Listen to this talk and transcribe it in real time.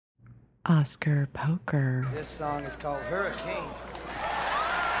Oscar Poker. This song is called Hurricane.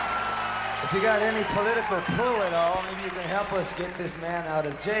 If you got any political pull at all, maybe you can help us get this man out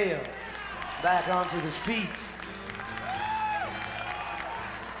of jail, back onto the streets.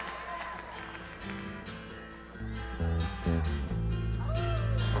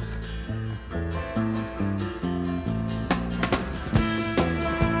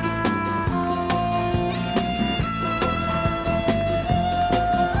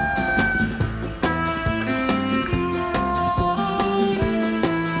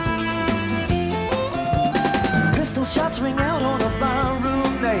 Shots ring out on a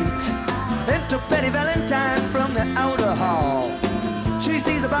barroom night. Enter Betty Valentine from the outer hall. She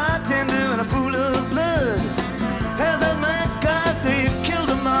sees a bartender and a pool of blood. Has that my God, they've killed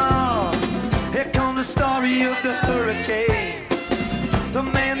them all. Here comes the story of the hurricane. The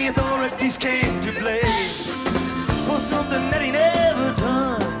man the authorities came to blame for something that he never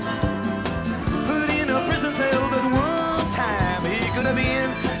done. Put in a prison cell but one time he could have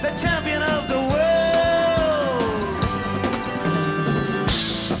been the champion of the world.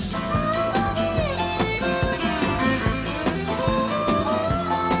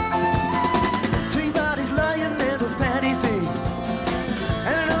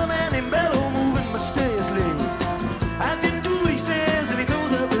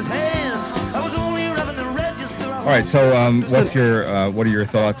 All right, so what are your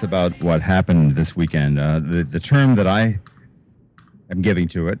thoughts about what happened this weekend? The term that I am giving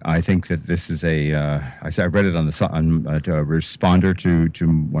to it, I think that this is I read it on a responder to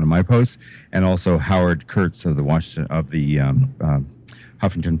one of my posts, and also Howard Kurtz of the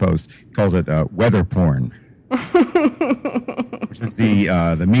Huffington Post calls it weather porn, which is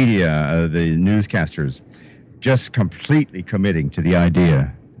the media, the newscasters, just completely committing to the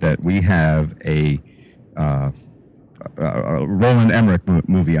idea that we have a Roland Emmerich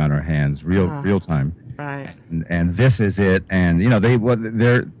movie on our hands, real time, right? And this is it. And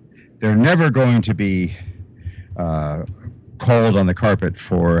they're never going to be called on the carpet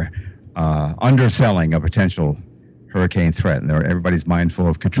for underselling a potential hurricane threat. And everybody's mindful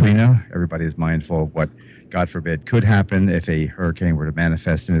of Katrina. Everybody's mindful of what, God forbid, could happen if a hurricane were to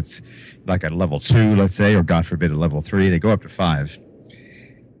manifest and it's like at level 2, let's say, or God forbid, a level 3. They go up to 5.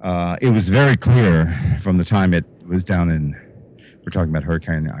 It was very clear from the time it was down in, we're talking about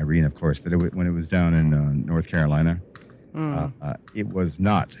Hurricane Irene, of course, that when it was down in North Carolina, it was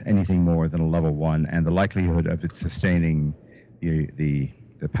not anything more than a level 1, and the likelihood of it sustaining the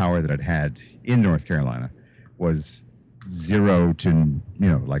power that it had in North Carolina was 0 to,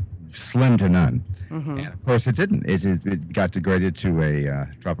 like slim to none. Mm-hmm. And of course it didn't. It got degraded to a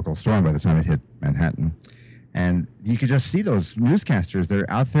tropical storm by the time it hit Manhattan. And you could just see those newscasters. They're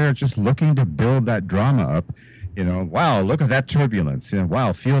out there just looking to build that drama up. Wow, look at that turbulence.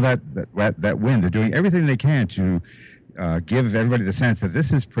 Wow, feel that wind. They're doing everything they can to give everybody the sense that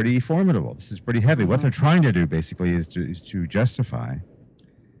this is pretty formidable. This is pretty heavy. What they're trying to do, basically, is to justify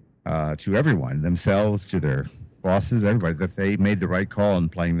to everyone, themselves, to their bosses, everybody, that they made the right call in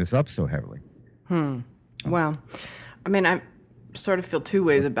playing this up so heavily. Well, I mean, I sort of feel two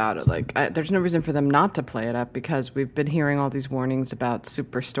ways about it. Like, there's no reason for them not to play it up, because we've been hearing all these warnings about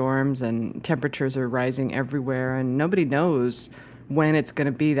superstorms and temperatures are rising everywhere, and nobody knows when it's going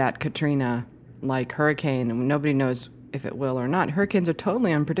to be that Katrina-like hurricane, and nobody knows if it will or not. Hurricanes are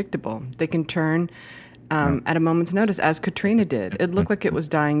totally unpredictable. They can turn at a moment's notice, as Katrina did. It looked like it was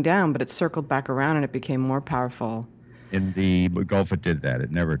dying down, but it circled back around and it became more powerful. In the Gulf, it did that.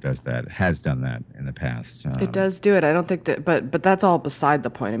 It never does that. It has done that in the past. It does do it. I don't think that, but that's all beside the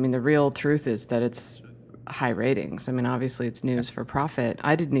point. I mean, the real truth is that it's high ratings. I mean, obviously it's news for profit.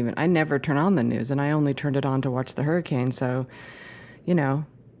 I never turn on the news, and I only turned it on to watch the hurricane. So,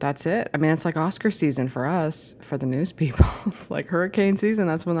 that's it. I mean, it's like Oscar season for us, for the news people. It's like hurricane season.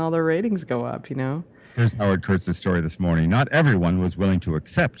 That's when all the ratings go up, Here's Howard Kurtz's story this morning. Not everyone was willing to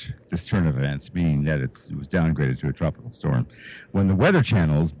accept this turn of events, meaning that it was downgraded to a tropical storm. When the Weather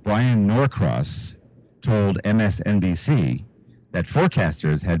Channel's Brian Norcross told MSNBC that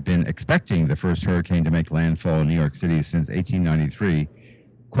forecasters had been expecting the first hurricane to make landfall in New York City since 1893,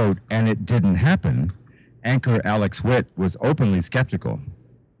 quote, and it didn't happen, anchor Alex Witt was openly skeptical.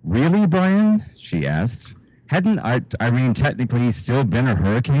 Really, Brian? She asked. Hadn't Irene technically still been a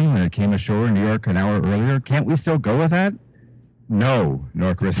hurricane when it came ashore in New York an hour earlier? Can't we still go with that? No,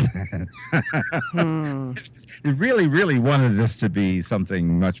 Norcross said. They really, really wanted this to be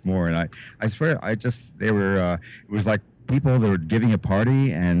something much more. And I swear, it was like people that were giving a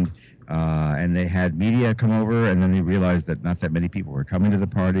party and they had media come over, and then they realized that not that many people were coming to the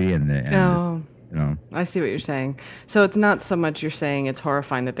party. You know. I see what you're saying. So it's not so much you're saying it's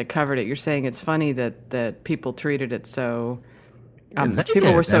horrifying that they covered it. You're saying it's funny that people treated it so.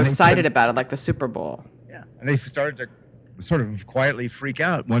 People were so excited about it, like the Super Bowl. Yeah, and they started to sort of quietly freak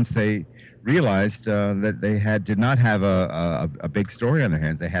out once they realized that they did not have a big story on their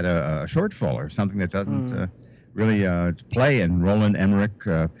hands. They had a shortfall or something that doesn't really play in Roland Emmerich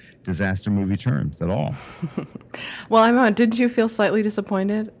disaster movie terms at all. Well, didn't you feel slightly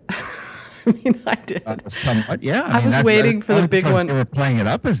disappointed? I mean, I did. Somewhat, yeah. I was waiting for the big one. They were playing it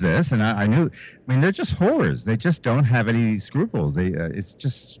up as this, and I knew. I mean, they're just whores. They just don't have any scruples. It's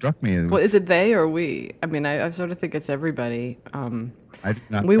just struck me. Well, is it they or we? I mean, I sort of think it's everybody.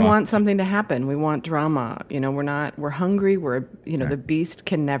 We want something to happen. We want drama. You know, we're hungry. The beast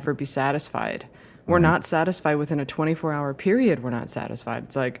can never be satisfied. We're not satisfied within a 24-hour period. We're not satisfied.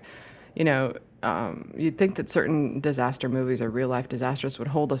 It's like, you'd think that certain disaster movies or real-life disasters would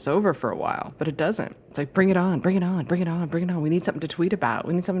hold us over for a while, but it doesn't. It's like, bring it on, bring it on, bring it on, bring it on. We need something to tweet about.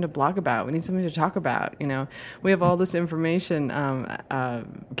 We need something to blog about. We need something to talk about. We have all this information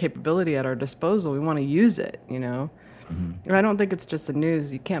capability at our disposal. We want to use it, Mm-hmm. I don't think it's just the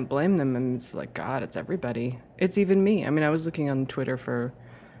news. You can't blame them. And it's like, God, it's everybody. It's even me. I mean, I was looking on Twitter for...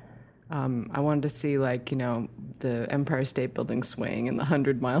 I wanted to see, the Empire State Building swaying in the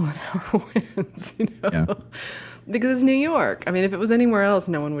 100-mile-an-hour winds, Yeah. Because it's New York. I mean, if it was anywhere else,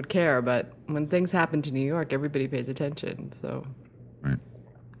 no one would care. But when things happen to New York, everybody pays attention. So, right.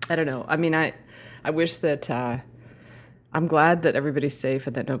 I don't know. I mean, I wish that... I'm glad that everybody's safe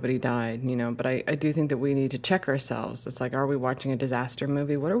and that nobody died, but I do think that we need to check ourselves. It's like, are we watching a disaster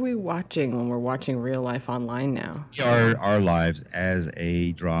movie? What are we watching when we're watching real life online now? We see our lives as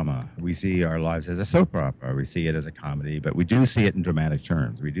a drama. We see our lives as a soap opera. We see it as a comedy, but we do see it in dramatic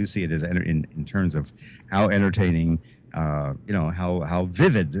terms. We do see it as in terms of how entertaining, how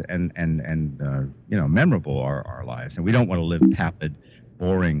vivid and memorable our lives. And we don't want to live papid,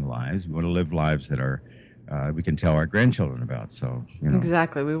 boring lives. We want to live lives that are we can tell our grandchildren about. So,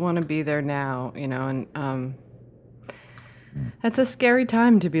 Exactly. We want to be there now, and that's a scary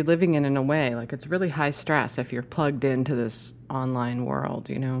time to be living in a way. Like, it's really high stress if you're plugged into this online world,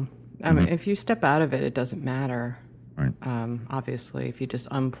 I mean, if you step out of it, it doesn't matter. Right. Obviously, if you just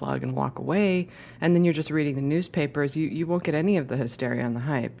unplug and walk away, and then you're just reading the newspapers, you won't get any of the hysteria and the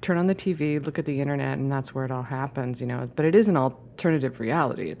hype. Turn on the TV, look at the internet, and that's where it all happens, But it is an alternative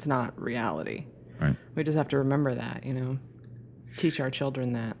reality. It's not reality. Right. We just have to remember that, teach our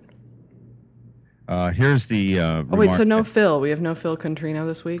children that. Here's the wait, so no Phil. We have no Phil Contrino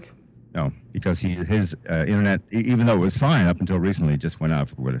this week? No, because his internet, even though it was fine up until recently, just went out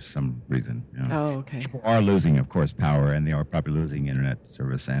for some reason. Oh, okay. People are losing, of course, power, and they are probably losing internet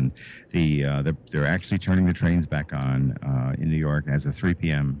service. And they're actually turning the trains back on in New York as of 3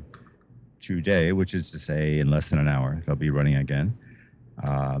 p.m. today, which is to say in less than an hour, they'll be running again.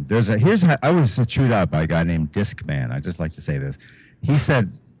 I was chewed out by a guy named Discman. I just like to say this. He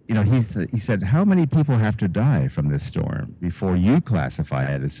said, he said, how many people have to die from this storm before you classify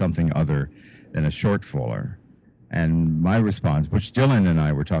it as something other than a shortfaller? And my response, which Dylan and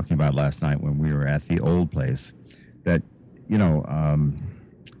I were talking about last night when we were at the old place, that,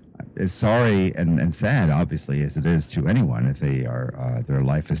 as sorry and sad, obviously, as it is to anyone if they are their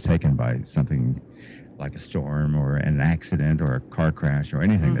life is taken by something like a storm or an accident or a car crash or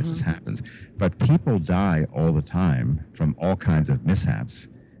anything that just happens. But people die all the time from all kinds of mishaps.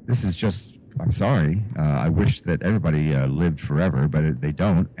 This is just, I'm sorry. I wish that everybody lived forever, but they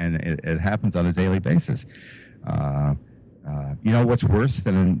don't, and it happens on a daily basis. What's worse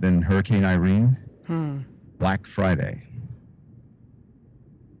than Hurricane Irene? Black Friday.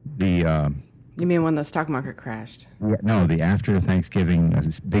 You mean when the stock market crashed? No, the after Thanksgiving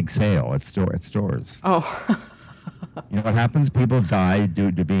big sale at stores. Oh. You know what happens? People die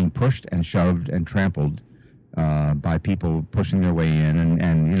due to being pushed and shoved and trampled by people pushing their way in,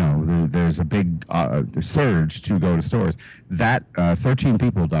 and there's a big surge to go to stores. That 13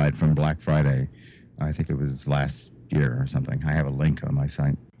 people died from Black Friday. I think it was last year or something. I have a link on my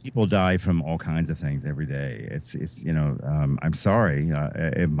site. People die from all kinds of things every day. It's I'm sorry.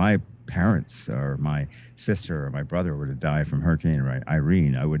 If my parents or my sister or my brother were to die from Hurricane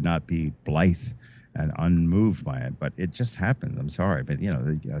Irene, I would not be blithe and unmoved by it. But it just happened. I'm sorry, but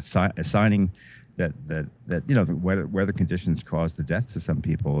assigning that the weather conditions caused the deaths of some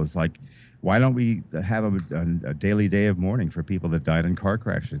people is like, why don't we have a daily day of mourning for people that died in car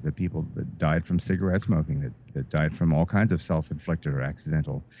crashes, the people that died from cigarette smoking, that died from all kinds of self-inflicted or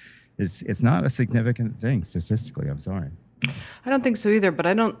accidental? It's not a significant thing statistically. I'm sorry. I don't think so either, but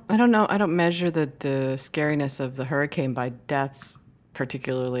I don't know. I don't measure the scariness of the hurricane by deaths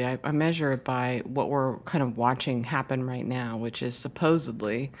particularly. I measure it by what we're kind of watching happen right now, which is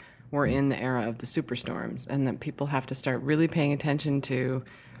supposedly we're in the era of the superstorms, and that people have to start really paying attention to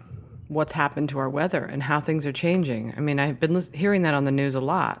what's happened to our weather and how things are changing. I mean, I've been hearing that on the news a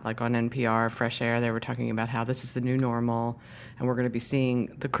lot, like on NPR, Fresh Air. They were talking about how this is the new normal, and we're going to be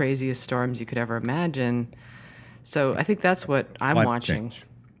seeing the craziest storms you could ever imagine. So I think that's what I'm Climate watching. change.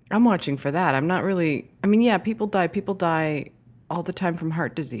 I'm watching for that. I'm not really. I mean, yeah, people die. People die all the time from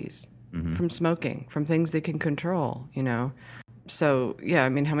heart disease, from smoking, from things they can control. So yeah, I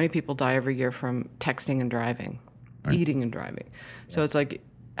mean, how many people die every year from texting and driving, eating and driving? So it's like,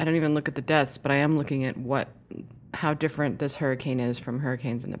 I don't even look at the deaths, but I am looking at how different this hurricane is from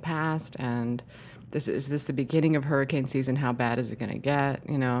hurricanes in the past, and is this the beginning of hurricane season? How bad is it going to get?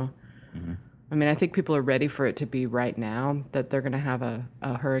 I mean, I think people are ready for it to be right now, that they're going to have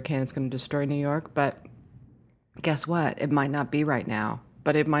a hurricane that's going to destroy New York. But guess what? It might not be right now,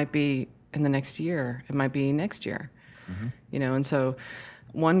 but it might be in the next year. It might be next year. And so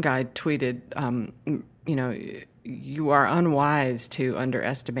one guy tweeted, you are unwise to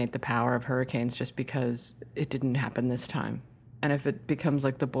underestimate the power of hurricanes just because it didn't happen this time. And if it becomes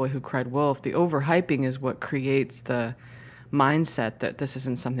like The Boy Who Cried Wolf, the overhyping is what creates the mindset that this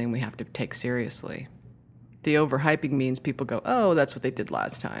isn't something we have to take seriously. The overhyping means people go, oh, that's what they did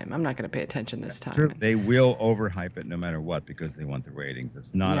last time. I'm not going to pay attention this time. True. They will overhype it no matter what because they want the ratings.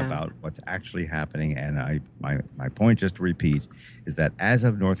 It's not about what's actually happening. And my point, just to repeat, is that as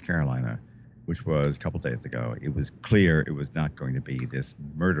of North Carolina, which was a couple days ago, it was clear it was not going to be this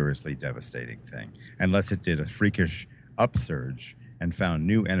murderously devastating thing, unless it did a freakish upsurge and found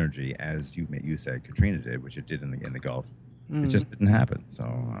new energy, as you said, Katrina did, which it did in the Gulf. It just didn't happen. So,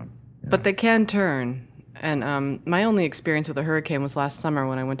 But they can turn. And my only experience with a hurricane was last summer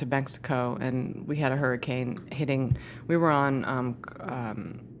when I went to Mexico, and we had a hurricane hitting. We were on,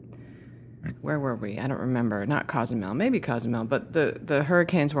 where were we? I don't remember. Not Cozumel, maybe Cozumel. But the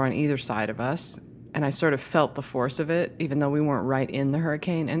hurricanes were on either side of us, and I sort of felt the force of it, even though we weren't right in the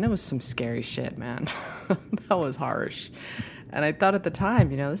hurricane. And that was some scary shit, man. That was harsh. And I thought at the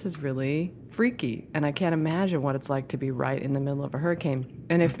time, this is really freaky. And I can't imagine what it's like to be right in the middle of a hurricane.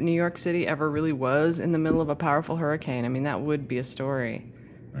 And if New York City ever really was in the middle of a powerful hurricane, I mean, that would be a story.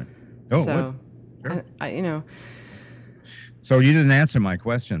 Right. Oh, so, sure. So you didn't answer my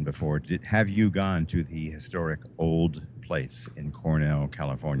question before. Have you gone to the historic old place in Cornell,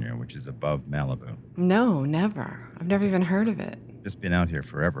 California, which is above Malibu? No, never. I've never even heard of it. Just been out here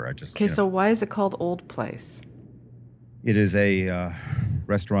forever. Okay, so why is it called Old Place? It is a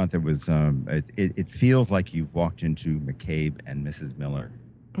restaurant that was, it feels like you've walked into McCabe and Mrs. Miller.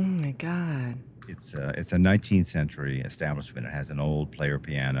 Oh, my God. It's a 19th century establishment. It has an old player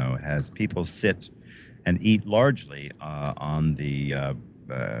piano. It has people sit and eat largely on the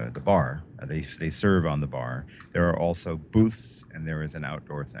bar. They serve on the bar. There are also booths, and there is an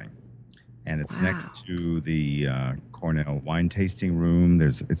outdoor thing. And it's next to the Cornell wine tasting room.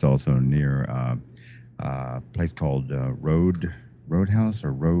 It's also near a place called Roadhouse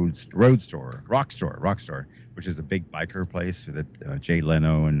or Rock Store, which is a big biker place that Jay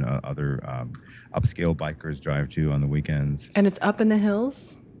Leno and other upscale bikers drive to on the weekends. And it's up in the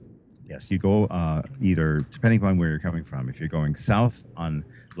hills? Yes, you go either, depending on where you're coming from. If you're going south on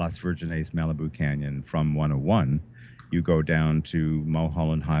Las Virgenes Malibu Canyon from 101, you go down to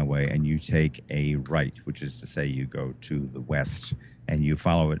Mulholland Highway and you take a right, which is to say you go to the west and you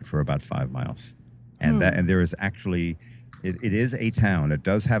follow it for about 5 miles. And there is actually, it is a town. It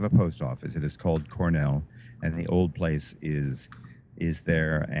does have a post office. It is called Cornell, and the old place is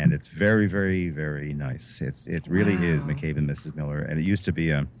there, and it's very, very, very nice. It really is McCabe and Mrs. Miller, and it used to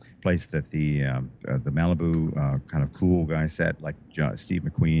be a place that the Malibu kind of cool guy set, like Steve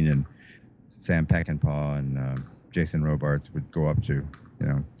McQueen and Sam Peckinpah and Jason Robards would go up to,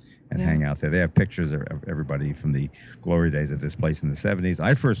 and hang out there. They have pictures of everybody from the glory days of this place in the 70s.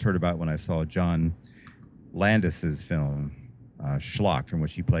 I first heard about when I saw John Landis's film Schlock, in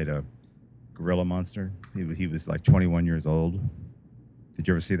which he played a gorilla monster. He was like 21 years old. Did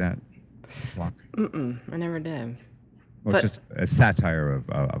you ever see that? Schlock? I never did. Well, it's just a satire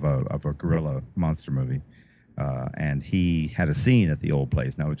of a gorilla monster movie. And he had a scene at the old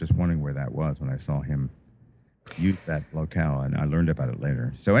place. And I was just wondering where that was when I saw him use that locale, and I learned about it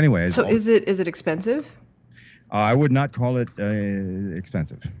later. So anyway. So is it expensive? I would not call it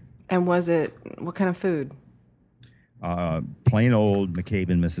expensive. And what kind of food? Plain old McCabe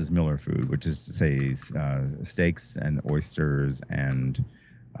and Mrs. Miller food, which is to say steaks and oysters and,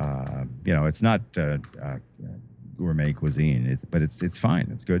 it's not gourmet cuisine, but it's fine.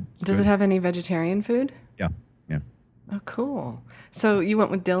 It's good. Does it have any vegetarian food? Yeah. Oh, cool. So you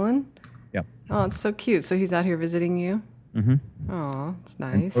went with Dylan? Yep. Oh, it's so cute. So he's out here visiting you? Mm-hmm. Oh, it's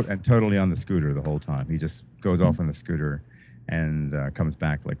nice. And totally on the scooter the whole time. He just goes off on the scooter and comes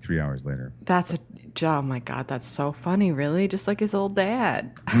back like 3 hours later. Oh my God, that's so funny, really? Just like his old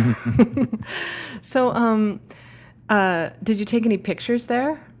dad. So, did you take any pictures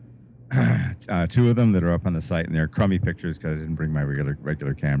there? Two of them that are up on the site, and they're crummy pictures because I didn't bring my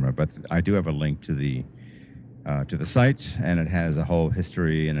regular camera. But I do have a link to the site, and it has a whole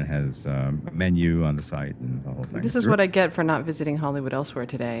history, and it has a menu on the site, and the whole thing. This is what I get for not visiting Hollywood Elsewhere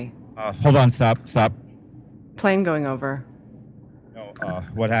today. Hold on, stop. Plane going over. No,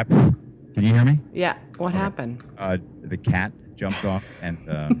 what happened? Can you hear me? Yeah, what happened? The cat jumped off and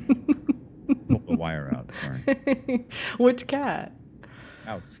pulled the wire out. Sorry. Which cat?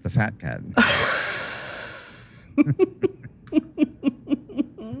 Oh, it's the fat cat.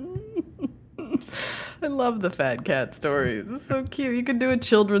 I love the fat cat stories. It's so cute. You could do a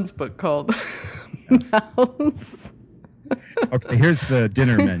children's book called Mouse. Okay, here's the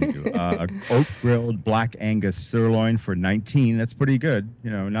dinner menu. Oak grilled black Angus sirloin for $19. That's pretty good.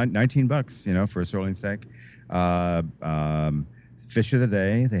 $19, for a sirloin steak. Fish of the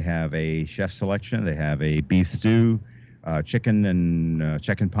day. They have a chef selection. They have a beef stew, chicken and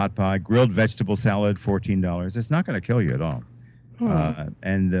chicken pot pie, grilled vegetable salad, $14. It's not going to kill you at all.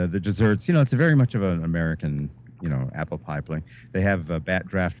 And the desserts, it's very much of an American, apple pie play. They have a bat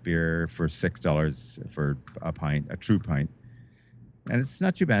draft beer for $6 for a pint, a true pint. And it's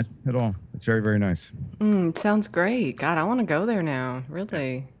not too bad at all. It's very, very nice. Sounds great. God, I want to go there now.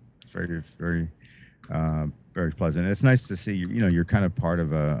 Really. It's very, very, very pleasant. And it's nice to see, you're kind of part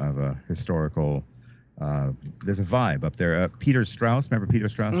of a historical, there's a vibe up there. Peter Strauss, remember Peter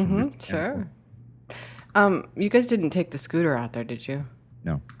Strauss? Sure. You guys didn't take the scooter out there, did you?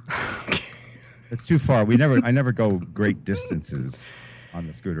 No. It's too far. I never go great distances on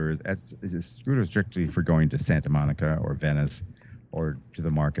the scooter. The scooter is strictly for going to Santa Monica or Venice or to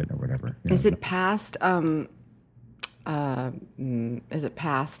the market or whatever. Is it past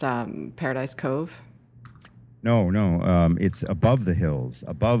Paradise Cove? No. It's above the hills,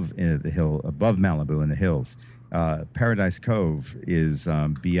 above Malibu in the hills. Paradise Cove is a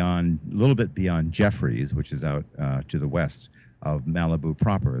little bit beyond Jeffries, which is out to the west of Malibu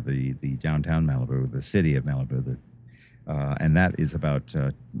proper, the downtown Malibu, the city of Malibu, and that is about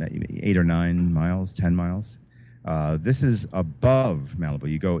 8 or 9 miles, 10 miles. This is above Malibu.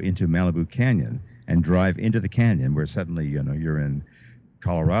 You go into Malibu Canyon and drive into the canyon, where suddenly you're in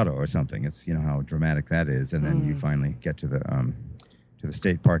Colorado or something. It's how dramatic that is, and then you finally get to the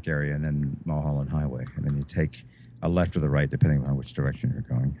state park area, and then Mulholland Highway, and then you take a left or the right, depending on which direction you're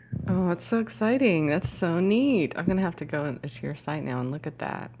going. Oh, that's so exciting! That's so neat. I'm gonna have to go to your site now and look at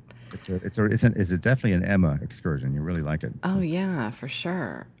that. It's definitely an Emma excursion. You really like it. Oh yeah, for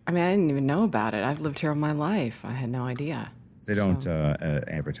sure. I mean, I didn't even know about it. I've lived here all my life. I had no idea. They don't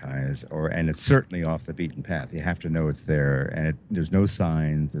advertise, and it's certainly off the beaten path. You have to know it's there, and there's no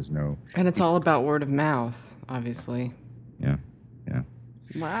signs. And it's all about word of mouth, obviously. Yeah.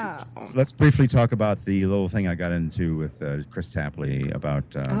 Wow. So let's briefly talk about the little thing I got into with Chris Tapley about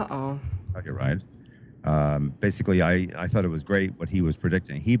Telluride. Basically, I thought it was great what he was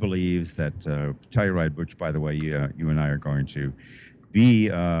predicting. He believes that Telluride, which, by the way, you and I are going to be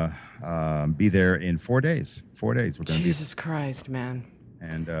there in 4 days. 4 days. We're going to Jesus Christ, man.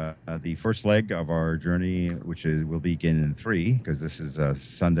 And the first leg of our journey, which will begin in 3, because this is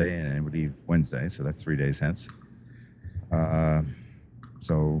Sunday and we leave Wednesday, so that's 3 days hence.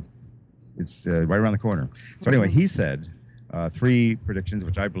 So it's right around the corner. So anyway, he said 3 predictions,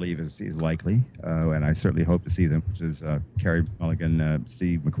 which I believe is likely, and I certainly hope to see them, which is Carey Mulligan,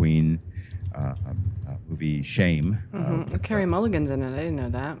 Steve McQueen, movie Shame. Carey Mulligan's in it. I didn't know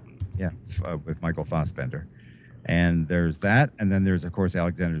that. Yeah, with Michael Fassbender. And there's that, and then there's, of course,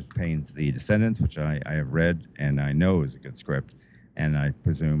 Alexander Payne's The Descendants, which I have read and I know is a good script, and I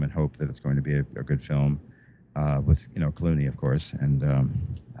presume and hope that it's going to be a good film. With Clooney, of course, and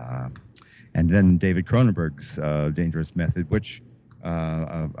then David Cronenberg's Dangerous Method, which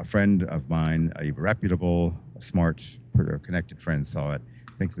a friend of mine, a reputable, smart, connected friend, saw it,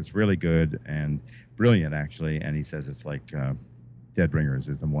 thinks it's really good and brilliant, actually, and he says it's like Dead Ringers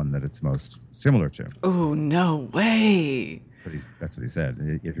is the one that it's most similar to. Oh, no way! That's what he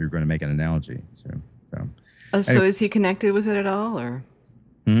said. If you're going to make an analogy, so anyway, is he connected with it at all, or?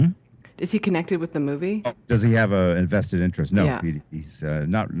 Is he connected with the movie? Oh, does he have a invested interest? No, yeah. He's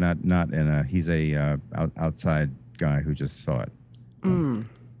not in a. He's a outside guy who just saw it.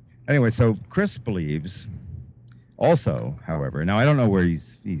 Anyway, so Chris believes. Also, however, now I don't know where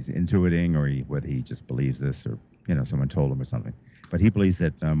he's intuiting or whether he just believes this or someone told him or something. But he believes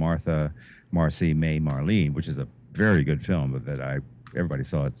that Martha, Marcy, May, Marlene, which is a very good film, but that everybody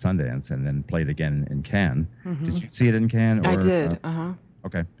saw at Sundance and then played again in Cannes. Mm-hmm. Did you see it in Cannes? I did.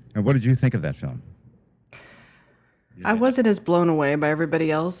 Okay. And what did you think of that film? I wasn't as blown away by everybody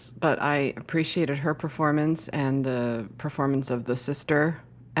else, but I appreciated her performance and the performance of the sister.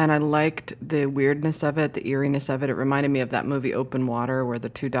 And I liked the weirdness of it, the eeriness of it. It reminded me of that movie Open Water, where the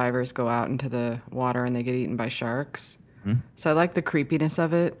two divers go out into the water and they get eaten by sharks. Hmm? So I liked the creepiness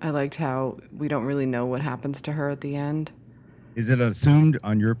of it. I liked how we don't really know what happens to her at the end. Is it assumed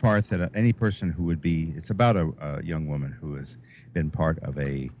on your part that any person who would be... It's about a young woman who has been part of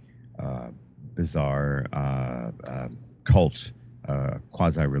a bizarre cult,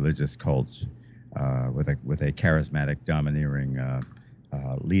 quasi-religious cult, with a charismatic, domineering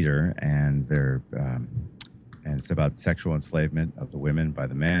leader, and it's about sexual enslavement of the women by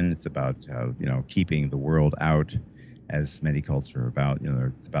the men. It's about keeping the world out, as many cults are about.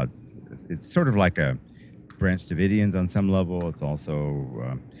 It's sort of like a Branch Davidians on some level. It's also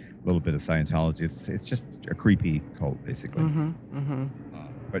a little bit of Scientology. It's just a creepy cult, basically. Mm-hmm, mm-hmm.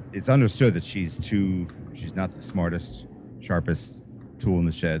 But it's understood that she's not the smartest, sharpest tool in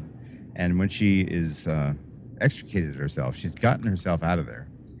the shed. And when she is extricated herself, she's gotten herself out of there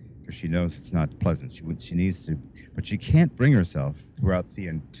because she knows it's not pleasant. She needs to, but she can't bring herself throughout the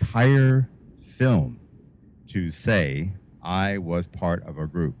entire film to say, I was part of a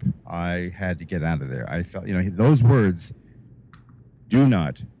group. I had to get out of there. I felt, those words do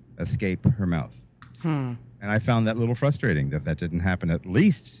not escape her mouth. And I found that a little frustrating that didn't happen, at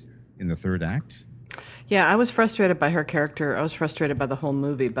least in the third act. Yeah, I was frustrated by her character. I was frustrated by the whole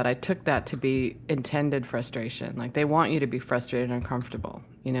movie, but I took that to be intended frustration. Like, they want you to be frustrated and uncomfortable,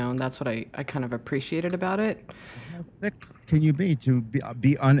 and that's what I kind of appreciated about it. How thick can you be to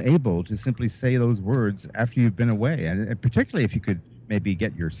be unable to simply say those words after you've been away? And particularly if you could maybe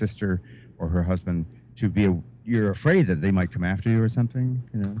get your sister or her husband to be you're afraid that they might come after you or something,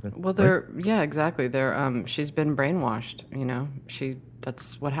 yeah, exactly. She's been brainwashed,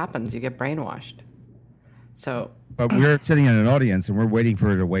 that's what happens. You get brainwashed. So, but we're sitting in an audience and we're waiting for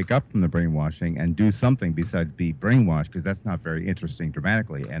her to wake up from the brainwashing and do something besides be brainwashed, because that's not very interesting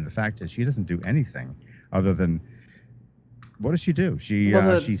dramatically. And the fact is, she doesn't do anything other than, what does she do?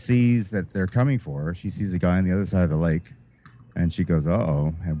 She sees that they're coming for her. She sees a guy on the other side of the lake, and she goes,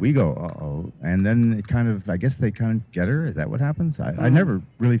 uh-oh, and we go, uh-oh, and then I guess they kind of get her. Is that what happens? I never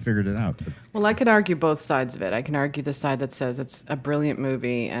really figured it out. But. Well, I could argue both sides of it. I can argue the side that says it's a brilliant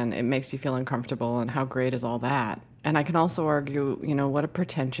movie and it makes you feel uncomfortable and how great is all that. And I can also argue, what a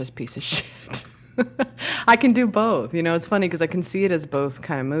pretentious piece of shit. I can do both. It's funny because I can see it as both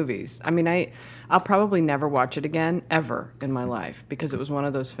kind of movies. I mean, I'll probably never watch it again, ever in my life, because it was one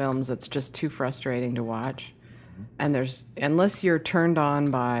of those films that's just too frustrating to watch. And unless you're turned on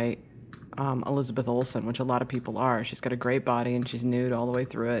by Elizabeth Olsen, which a lot of people are. She's got a great body and she's nude all the way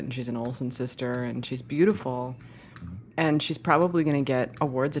through it, and she's an Olsen sister and she's beautiful. And she's probably going to get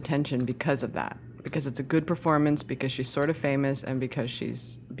awards attention because of that, because it's a good performance, because she's sort of famous, and because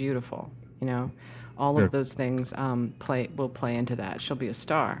she's beautiful. All of those things will play into that. She'll be a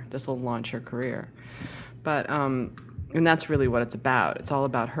star. This will launch her career. But and that's really what it's about. It's all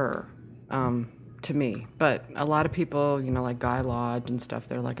about her. To me. But a lot of people, like Guy Lodge and stuff,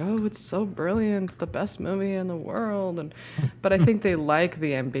 they're like, oh, it's so brilliant, it's the best movie in the world. But I think they like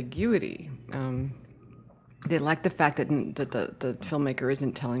the ambiguity. They like the fact that the filmmaker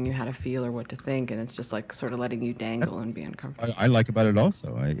isn't telling you how to feel or what to think, and it's just like sort of letting you dangle and be uncomfortable. I like about it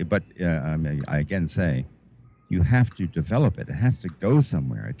also. I again say, you have to develop it. It has to go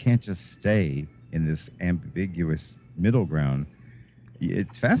somewhere. It can't just stay in this ambiguous middle ground.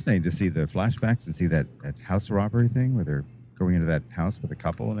 It's fascinating to see the flashbacks and see that house robbery thing where they're going into that house with a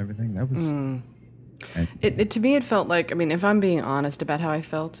couple and everything. That was... To me, it felt like, if I'm being honest about how I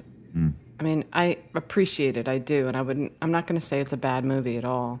felt, I appreciate it, I do, and I'm not going to say it's a bad movie at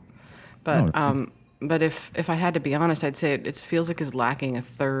all. But but if I had to be honest, I'd say it feels like it's lacking a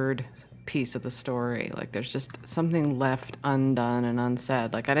third piece of the story. Like there's just something left undone and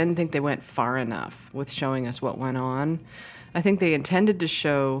unsaid. Like I didn't think they went far enough with showing us what went on. I think they intended to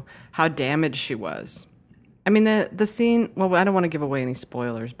show how damaged she was. The scene, well, I don't want to give away any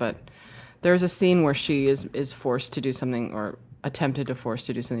spoilers, but there's a scene where she is forced to do something, or attempted to force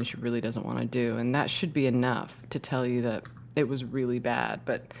to do something she really doesn't want to do, and that should be enough to tell you that it was really bad.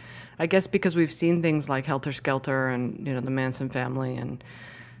 But I guess because we've seen things like Helter Skelter and, the Manson family and...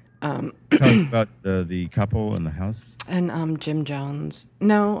 talking about the couple in the house? And Jim Jones.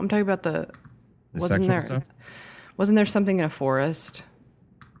 No, I'm talking about the sexual stuff? Wasn't there something in a forest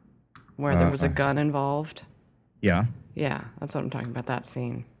where there was a gun involved? Yeah. Yeah, that's what I'm talking about, that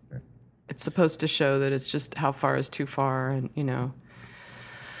scene. Okay. It's supposed to show that it's just how far is too far, and,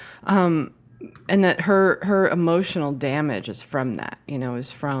 and that her emotional damage is from that,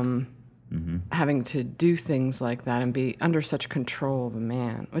 is from having to do things like that and be under such control of a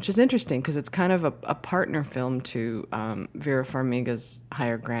man, which is interesting because it's kind of a partner film to Vera Farmiga's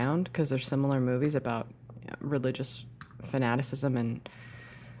Higher Ground, because they're similar movies about religious fanaticism and...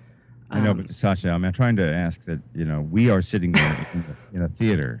 I know, but Sasha, I'm trying to ask that, we are sitting there in a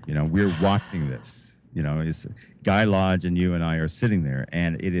theater, we're watching this, it's Guy Lodge and you and I are sitting there,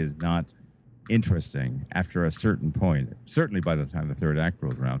 and it is not interesting after a certain point, certainly by the time the third act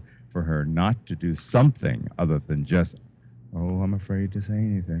rolls around, for her not to do something other than just, oh, I'm afraid to say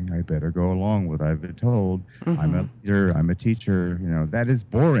anything. I better go along with what I've been told. I'm a leader. I'm a teacher. That is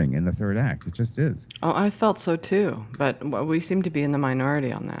boring in the third act. It just is. Oh, I felt so too, but we seem to be in the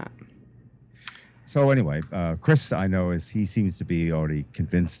minority on that. So anyway, Chris, I know, he seems to be already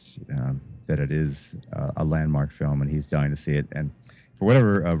convinced that it is a landmark film, and he's dying to see it. And for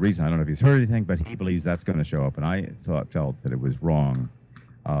whatever reason, I don't know if he's heard anything, but he believes that's going to show up. And I felt that it was wrong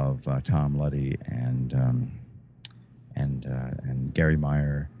of Tom Luddy and Gary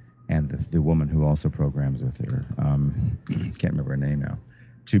Meyer and the woman who also programs with her. Can't remember her name now.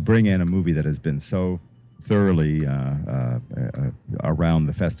 To bring in a movie that has been so thoroughly around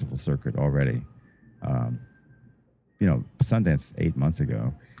the festival circuit already. Sundance 8 months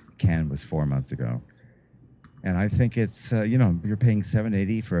ago, Cannes was 4 months ago, and I think it's you're paying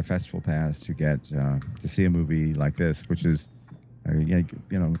 $7.80 for a festival pass to get to see a movie like this, which is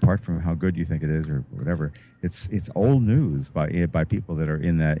apart from how good you think it is or whatever, it's old news by people that are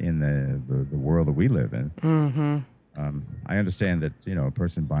in the world that we live in. Mm-hmm. I understand that a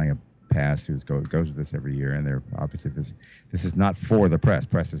person buying a pass who goes to this every year, and they're obviously this is not for the press.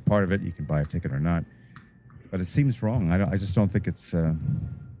 Press is part of it. You can buy a ticket or not, but it seems wrong. I just don't think it's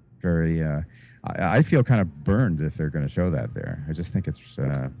very. I feel kind of burned if they're going to show that there. I just think it's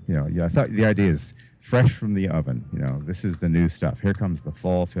I thought the idea is fresh from the oven. This is the new stuff. Here comes the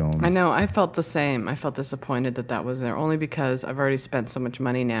fall films. I know. I felt the same. I felt disappointed that was there, only because I've already spent so much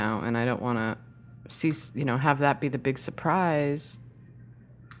money now, and I don't want to see have that be the big surprise.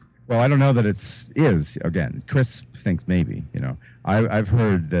 Well, I don't know that is. Again, Chris thinks maybe, I've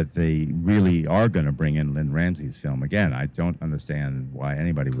heard that they really are going to bring in Lynn Ramsey's film. Again, I don't understand why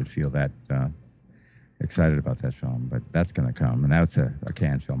anybody would feel that excited about that film, but that's going to come. And that's a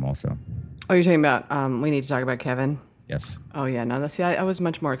Cannes film also. Oh, you're talking about, we need to talk about Kevin? Yes. Oh, yeah. No, I was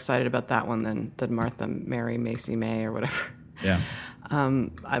much more excited about that one than Martha Mary Macy May or whatever. Yeah.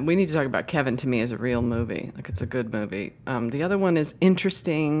 We need to talk about Kevin. To me, is a real movie. Like, it's a good movie. The other one is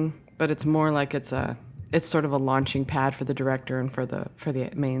interesting, but it's more like it's sort of a launching pad for the director and for the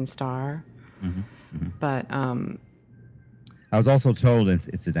main star. Mm-hmm. Mm-hmm. But I was also told,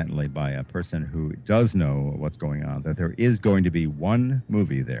 incidentally, by a person who does know what's going on, that there is going to be one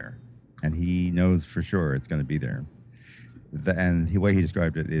movie there, and he knows for sure it's going to be there. And the way he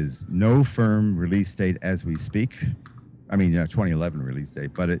described it is no firm release date as we speak. I mean, 2011 release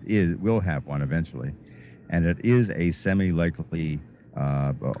date, but we'll have one eventually. And it is a semi-likely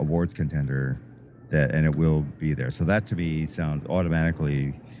awards contender, and it will be there. So that to me sounds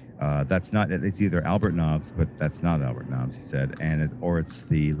automatically, it's either Albert Nobbs, but that's not Albert Nobbs, he said, or it's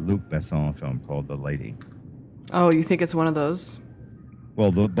the Luc Besson film called The Lady. Oh, you think it's one of those?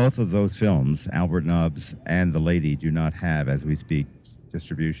 Well, both of those films, Albert Nobbs and The Lady, do not have, as we speak,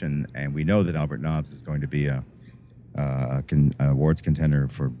 distribution, and we know that Albert Nobbs is going to be a awards contender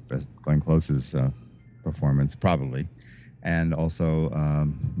for Glenn Close's performance, probably, and also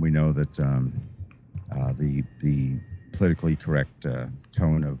we know that the politically correct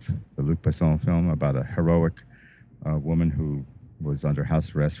tone of the Luc Besson film about a heroic woman who was under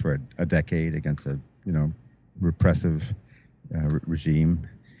house arrest for a decade against a repressive regime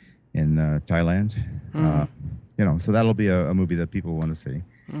in Thailand. So that'll be a movie that people want to see.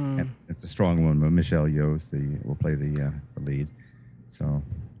 And it's a strong one. Michelle Yeoh will play the lead. So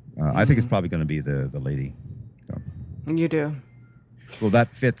I think it's probably going to be the Lady. So. You do. Well,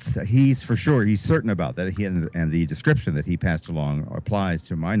 that fits. He's certain about that. And the description that he passed along applies,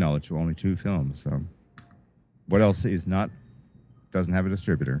 to my knowledge, to only 2 films. So what else doesn't have a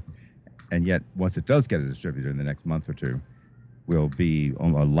distributor? And yet, once it does get a distributor in the next month or 2, will be a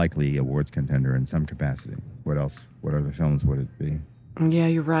likely awards contender in some capacity. What else? What other films would it be? Yeah,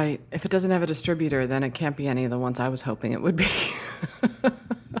 you're right. If it doesn't have a distributor, then it can't be any of the ones I was hoping it would be.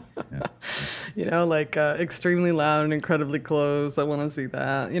 Yeah. Extremely Loud and Incredibly Close. I want to see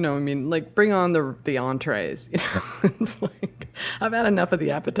that. Bring on the entrees. It's like, I've had enough of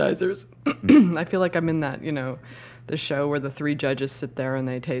the appetizers. I feel like I'm in that, the show where the three judges sit there and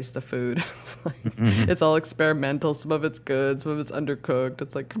they taste the food. It's like it's all experimental. Some of it's good, some of it's undercooked.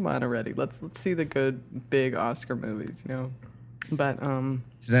 It's like, come on already. Let's see the good big Oscar movies. But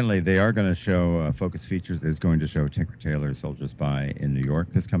incidentally, they are going to show Focus Features is going to show Tinker Tailor Soldier Spy in New York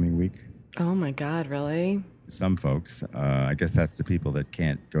this coming week. Oh my God, really? Some folks, I guess that's the people that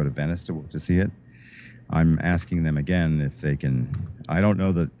can't go to Venice to see it. I'm asking them again if they can. I don't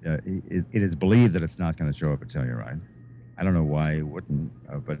know that it is believed that it's not going to show up at Telluride. I don't know why it wouldn't,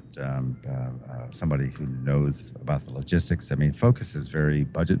 but somebody who knows about the logistics. I mean, Focus is very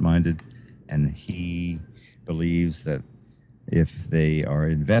budget-minded, and he believes that if they are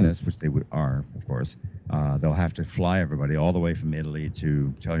in Venice, which they are, of course, they'll have to fly everybody all the way from Italy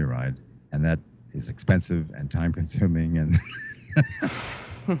to Telluride, and that is expensive and time-consuming, and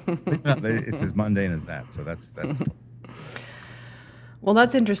it's as mundane as that. So that's. Well,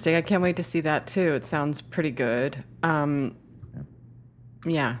 that's interesting. I can't wait to see that too. It sounds pretty good.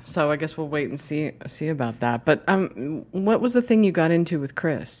 Yeah. So I guess we'll wait and see about that. But what was the thing you got into with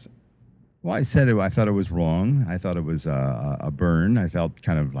Chris? Well, I said I thought it was wrong. I thought it was a burn. I felt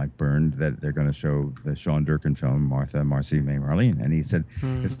kind of like burned that they're going to show the Sean Durkin film, Martha, Marcy, May, Marlene. And he said,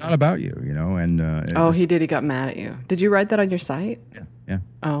 it's not about you, And he did. He got mad at you. Did you write that on your site? Yeah.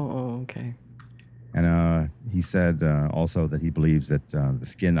 Oh, okay. And he said also that he believes that the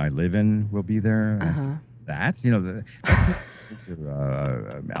skin I live in will be there. That's Almond.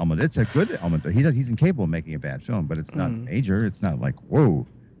 It's a good Almond. He's incapable of making a bad film, but it's not major. It's not like, whoa.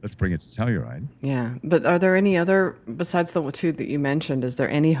 Let's bring it to Telluride. Yeah, but are there any other, besides the two that you mentioned, is there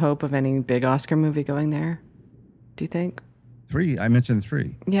any hope of any big Oscar movie going there, do you think? 3. I mentioned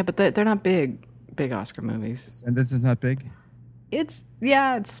 3. Yeah, but they're not big Oscar movies. And this is not big? It's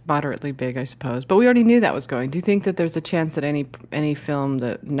moderately big, I suppose. But we already knew that was going. Do you think that there's a chance that any film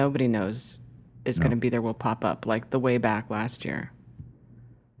that nobody knows is going to be there will pop up, like The Way Back last year?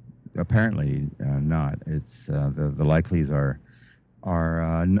 Apparently not. It's the likelies are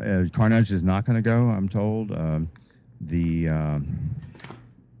Carnage is not going to go, I'm told. I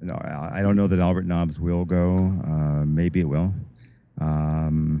don't know that Albert Nobbs will go. Maybe it will.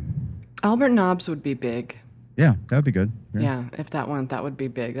 Albert Nobbs would be big. Yeah, that would be good. Yeah, if that went, that would be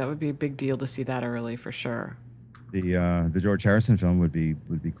big. That would be a big deal to see that early for sure. The George Harrison film would be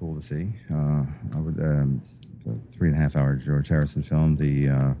cool to see. I would the 3.5-hour George Harrison film.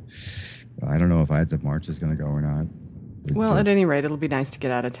 I don't know if Ides of March is going to go or not. Well, at any rate, it'll be nice to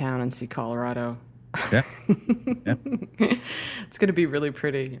get out of town and see Colorado. Yeah. It's going to be really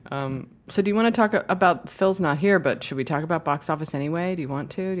pretty. So do you want to talk about, Phil's not here, but should we talk about box office anyway? Do you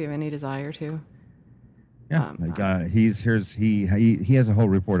want to? Do you have any desire to? Yeah. He has a whole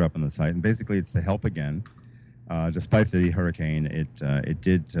report up on the site, and basically it's The Help again. Despite the hurricane, it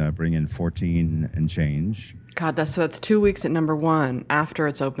did bring in 14 and change. God, that's 2 weeks at number 1 after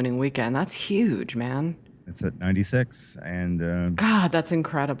its opening weekend. That's huge, man. It's at 96, and God, that's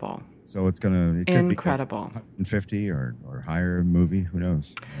incredible. So it could be incredible. 150 or higher movie. Who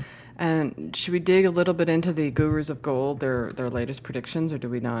knows? And should we dig a little bit into the Gurus of Gold, their latest predictions, or do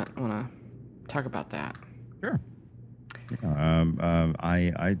we not want to talk about that? Sure.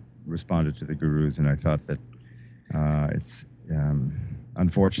 I responded to the Gurus, and I thought that it's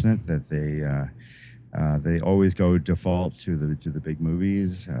unfortunate that they always go default to the big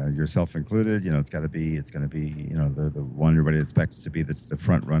movies, yourself included. It's going to be the one everybody expects to be the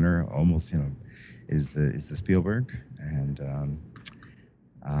front runner, almost. Is the Spielberg, and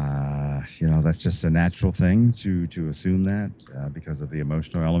that's just a natural thing to assume that because of the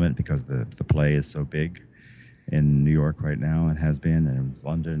emotional element, because the play is so big in New York right now and has been, and in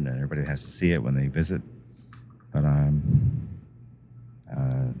London, and everybody has to see it when they visit. But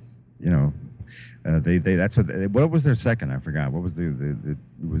what was their second? I forgot. What was it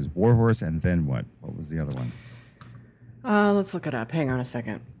was War Horse, and then what? What was the other one? Let's look it up. Hang on a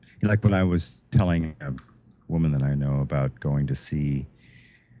second. Like when I was telling a woman that I know about going to see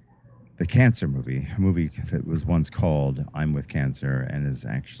the cancer movie, a movie that was once called I'm with Cancer and is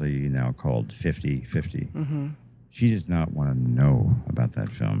actually now called 50-50. Mm-hmm. She did not want to know about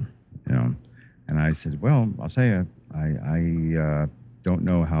that film, And I said, well, I'll tell you, I don't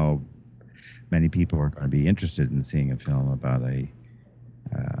know how many people are going to be interested in seeing a film about a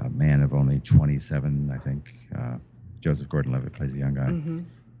man of only 27, I think. Joseph Gordon-Levitt plays a young guy. Mm-hmm.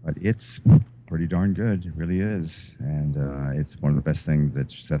 But it's pretty darn good. It really is. And it's one of the best things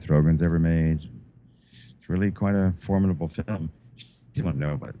that Seth Rogen's ever made. It's really quite a formidable film. She doesn't want to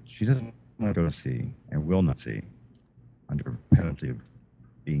know, but she doesn't want to go see and will not see under penalty of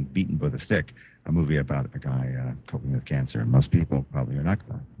being beaten with a stick, a movie about a guy coping with cancer. And most people probably are not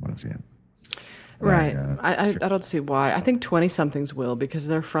going to want to see it. Right. I don't see why. I think 20-somethings will, because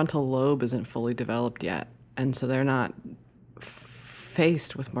their frontal lobe isn't fully developed yet. And so they're not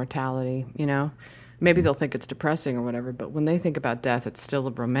faced with mortality, you know? Maybe they'll think it's depressing or whatever, but when they think about death, it's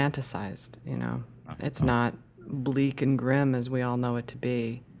still romanticized, you know? It's not bleak and grim as we all know it to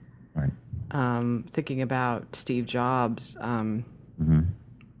be. Right. Thinking about Steve Jobs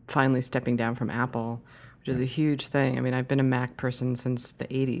finally stepping down from Apple, which is a huge thing. I mean, I've been a Mac person since the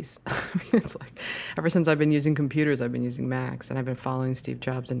 80s. I mean, it's like ever since I've been using computers, I've been using Macs, and I've been following Steve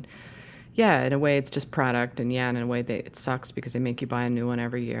Jobs. And yeah, in a way, it's just product, and yeah, in a way, it sucks because they make you buy a new one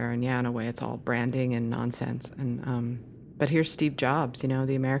every year, and yeah, in a way, it's all branding and nonsense. And but here's Steve Jobs, you know,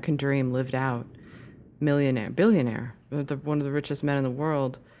 the American dream lived out, millionaire, billionaire, one of the richest men in the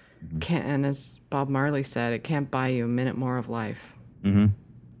world. And as Bob Marley said, it can't buy you a minute more of life.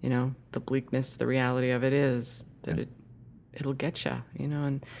 You know, the bleakness, the reality of it is that it'll get you, you know.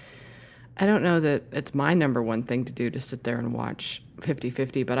 And I don't know that it's my number one thing to do to sit there and watch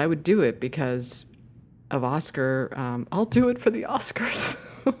 50-50, but I would do it because of Oscar. I'll do it for the Oscars.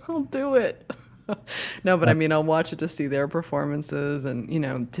 I'll do it. No, but I mean, I'll watch it to see their performances and, you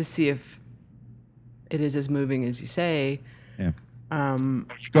know, to see if it is as moving as you say. Yeah. You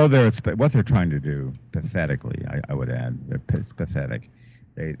go there, it's what they're trying to do, pathetically, I would add. It's pathetic.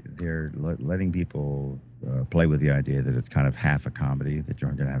 They're letting people play with the idea that it's kind of half a comedy, that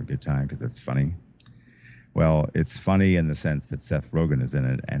you're going to have a good time because it's funny. Well, it's funny in the sense that Seth Rogen is in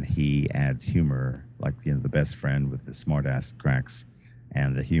it, and he adds humor, like, you know, the best friend with the smart-ass cracks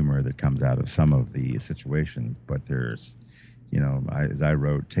and the humor that comes out of some of the situations. But there's, you know, as I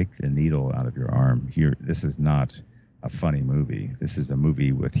wrote, take the needle out of your arm. Here, this is not a funny movie. This is a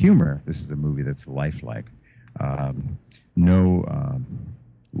movie with humor. This is a movie that's lifelike. No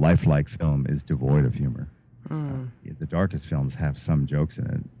lifelike film is devoid of humor. The darkest films have some jokes in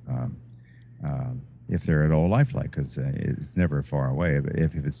it, if they're at all lifelike, because it's never far away. But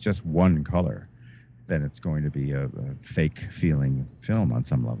if it's just one color, then it's going to be a fake feeling film on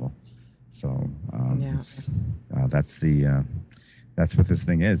some level. So that's what this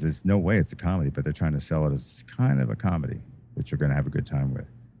thing is. There's no way it's a comedy, but they're trying to sell it as kind of a comedy that you're going to have a good time with.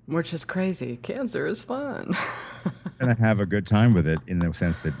 Which is crazy. Cancer is fun. Going to have a good time with it in the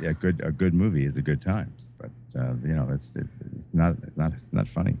sense that a good movie is a good time. But you know, it's not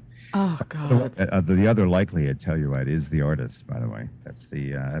funny. Oh God. The other likely Telluride is The Artist. By the way,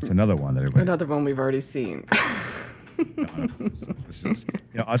 that's another one that another one we've already seen. This is,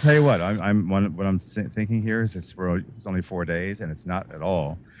 you know, I'll tell you what. What I'm thinking here is it's only 4 days, and it's not at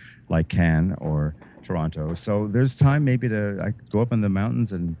all like Cannes or Toronto. So there's time maybe to go up in the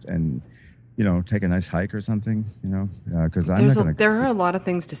mountains and you know, take a nice hike or something. You know, because there are a lot of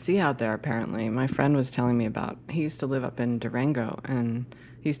things to see out there. Apparently, my friend was telling me about. He used to live up in Durango, and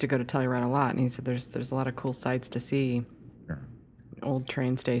he used to go to Telluride a lot. And he said there's a lot of cool sights to see, old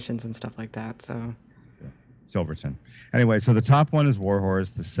train stations and stuff like that. So. Silverton. Anyway, so the top one is War Horse.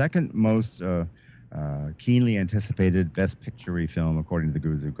 The second most keenly anticipated Best Picture film, according to the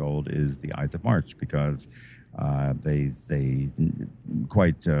Gurus of Gold, is The Ides of March, because they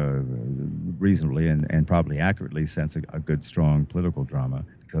quite reasonably and probably accurately sense a good, strong political drama,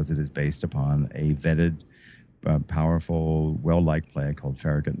 because it is based upon a vetted, powerful, well-liked play called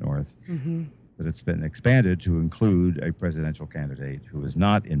Farragut North. That it's been expanded to include a presidential candidate who is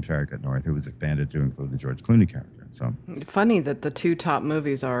not in Farragut North, who was expanded to include the George Clooney character. So funny that the two top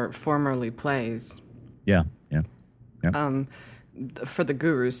movies are formerly plays. Yeah. For the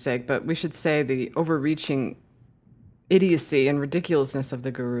Guru's sake, but we should say the overreaching idiocy and ridiculousness of the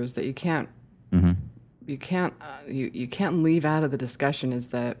Gurus that you can't leave out of the discussion is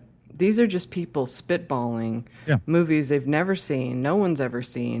that these are just people spitballing movies they've never seen, no one's ever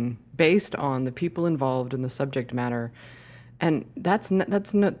seen, based on the people involved in the subject matter, and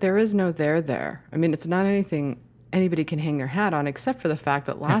there is no there. I mean, it's not anything anybody can hang their hat on, except for the fact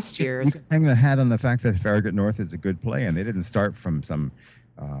that last year you can hang the hat on the fact that Farragut North is a good play, and they didn't start from some.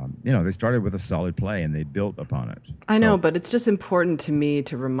 They started with a solid play and they built upon it. I know, but it's just important to me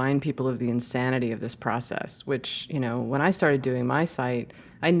to remind people of the insanity of this process, which, you know, when I started doing my site,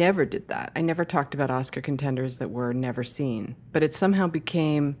 I never did that. I never talked about Oscar contenders that were never seen, but it somehow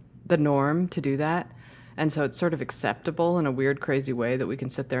became the norm to do that. And so it's sort of acceptable in a weird, crazy way that we can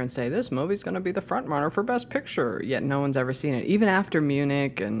sit there and say, this movie's going to be the front runner for Best Picture, yet no one's ever seen it. Even after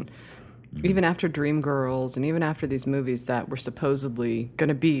Munich and even after Dreamgirls and even after these movies that were supposedly going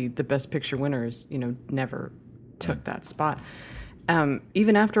to be the Best Picture winners, you know, never took that spot.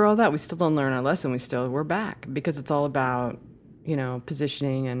 Even after all that, we still don't learn our lesson. We're back because it's all about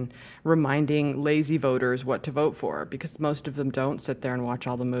positioning and reminding lazy voters what to vote for, because most of them don't sit there and watch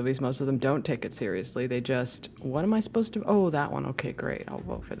all the movies. Most of them don't take it seriously. They just, what am I supposed to? Oh, that one. Okay, great. I'll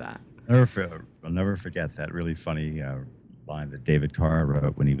vote for that. I'll never forget that really funny line that David Carr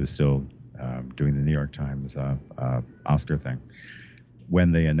wrote when he was still doing the New York Times Oscar thing.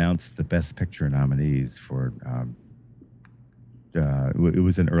 When they announced the Best Picture nominees for, it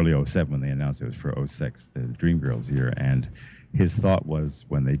was in early 07 when they announced it was for 06, the Dreamgirls year, and his thought was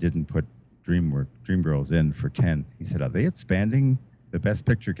when they didn't put Dreamgirls in for 10, he said, are they expanding the Best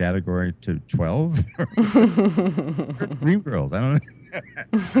Picture category to 12? Dreamgirls, I don't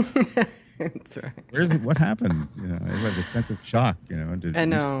know. That's right. Where's it? What happened? It was a sense of shock. I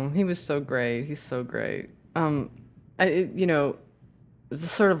know, he was so great. He's so great. The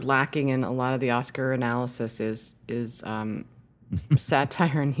sort of lacking in a lot of the Oscar analysis is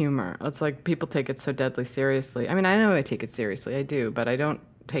satire and humor. It's like people take it so deadly seriously. I mean, I know I take it seriously, I do, but I don't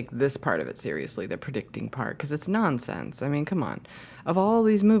take this part of it seriously, the predicting part, because it's nonsense. I mean, come on. Of all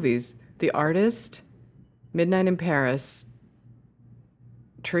these movies, The Artist, Midnight in Paris,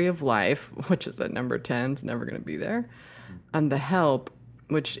 Tree of Life, which is at number 10, is never going to be there, and The Help,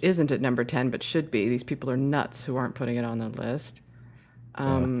 which isn't at number 10 but should be. These people are nuts who aren't putting it on the list.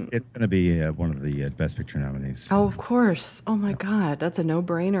 It's going to be one of the Best Picture nominees. Oh, of course. Oh, my God. That's a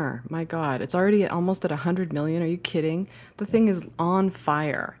no-brainer. My God. It's already almost at 100 million. Are you kidding? The thing is on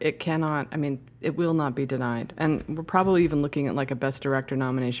fire. It will not be denied. And we're probably even looking at like a Best Director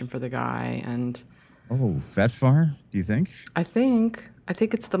nomination for the guy. And oh, that far, do you think? I think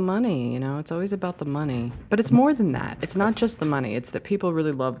it's the money, It's always about the money. But it's more than that. It's not just the money. It's that people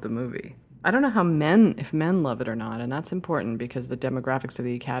really love the movie. I don't know if men love it or not, and that's important because the demographics of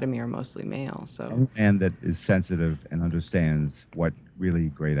the Academy are mostly male. So, and that is sensitive and understands what really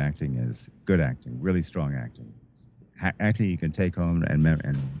great acting is. Good acting, really strong acting, acting you can take home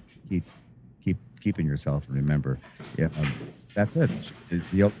and keep in yourself and remember. Yeah, that's it.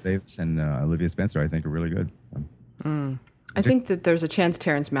 Viola Davis and Olivia Spencer, I think, are really good. I think that there's a chance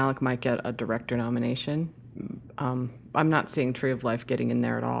Terrence Malick might get a director nomination. I'm not seeing Tree of Life getting in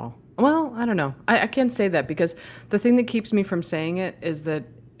there at all. Well, I don't know. I can't say that because the thing that keeps me from saying it is that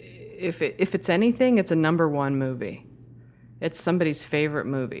if it's anything, it's a number one movie. It's somebody's favorite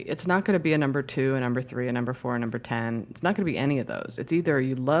movie. It's not going to be a number 2, a number 3, a number 4, a number 10. It's not going to be any of those. It's either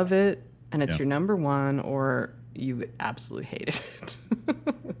you love it and it's your number one, or you absolutely hated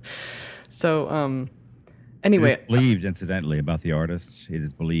it. So, anyway. It is believed, incidentally, about The Artist, it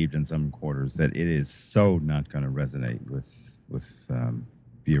is believed in some quarters that it is so not going to resonate with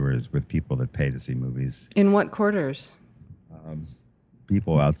viewers, with people that pay to see movies. In what quarters?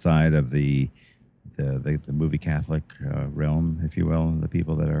 People outside of the movie Catholic realm, if you will, the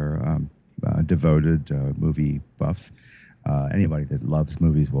people that are devoted movie buffs. Anybody that loves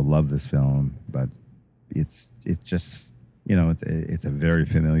movies will love this film, but it's just it's a very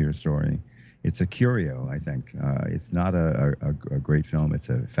familiar story. It's a curio, I think. It's not a great film. It's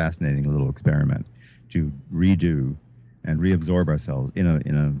a fascinating little experiment to redo and reabsorb ourselves in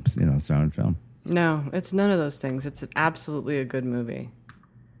a silent film. No, it's none of those things. It's absolutely a good movie.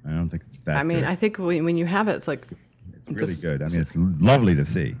 I don't think it's that. I mean, good. I think when you have it, it's like it's really good. I mean, it's lovely to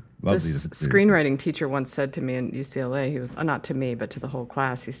see. Lovely to see. Screenwriting teacher once said to me in UCLA, he was not to me but to the whole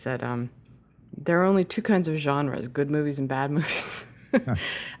class. He said, "There are only two kinds of genres: good movies and bad movies."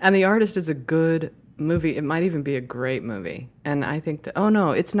 And The Artist is a good movie. It might even be a great movie. And I think that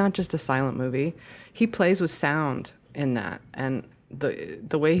it's not just a silent movie. He plays with sound in that, and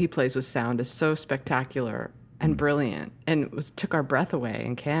the way he plays with sound is so spectacular and brilliant, and it took our breath away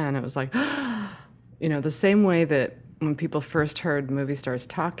in Cannes. It was like, the same way that when people first heard movie stars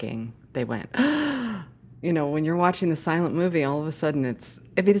talking, they went, when you're watching the silent movie, all of a sudden it's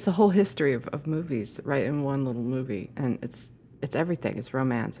a whole history of movies right in one little movie, and it's everything. It's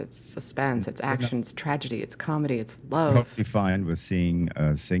romance, it's suspense, it's action, it's tragedy, it's comedy, it's love. Totally fine with seeing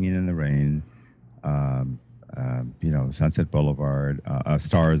Singing in the Rain, Sunset Boulevard, A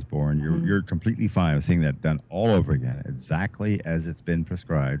Star is Born. You're completely fine with seeing that done all over again, exactly as it's been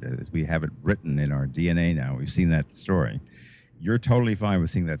prescribed, as we have it written in our DNA now. We've seen that story. You're totally fine with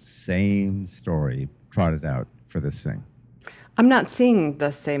seeing that same story trotted out for this thing. I'm not seeing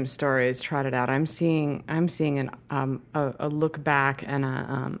the same stories trotted out. I'm seeing a look back and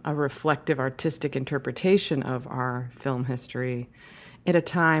a reflective artistic interpretation of our film history at a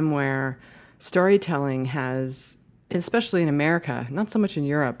time where storytelling has, especially in America, not so much in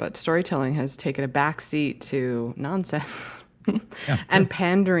Europe, but storytelling has taken a back seat to nonsense and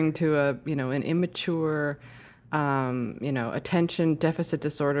pandering to an immature, attention deficit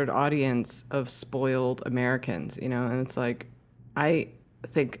disordered audience of spoiled Americans, and it's like, I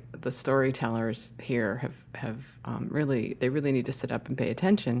think the storytellers here have really need to sit up and pay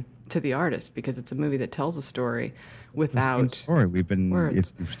attention to the artist, because it's a movie that tells a story It's the same without story. We've been.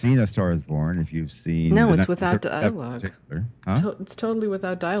 words. If you've seen A Star Is Born, if you've seen No, the it's without 1937 dialogue. particular- Huh? It's totally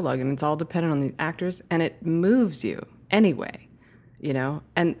without dialogue, and it's all dependent on the actors, and it moves you anyway, you know.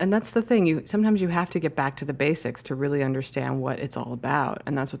 And that's the thing. Sometimes you have to get back to the basics to really understand what it's all about,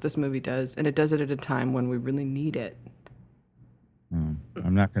 and that's what this movie does. And it does it at a time when we really need it.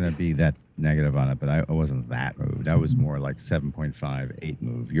 I'm not going to be that negative on it, but I wasn't that moved. I was more like 7.5, 8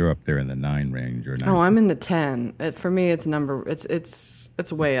 move. You're up there in the 9 range or 9. Oh, I'm in the 10. For me, it's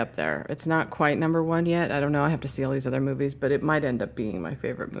way up there. It's not quite number 1 yet. I don't know. I have to see all these other movies, but it might end up being my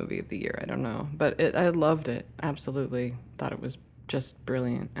favorite movie of the year. I don't know, but I loved it. Absolutely, thought it was just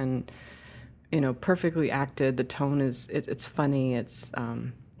brilliant, and perfectly acted. The tone it's funny.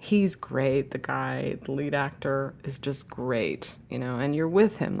 He's great. The guy, the lead actor, is just great, and you're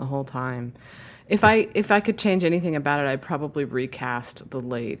with him the whole time. If I could change anything about it, I'd probably recast the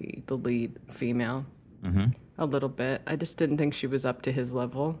lead female, a little bit. I just didn't think she was up to his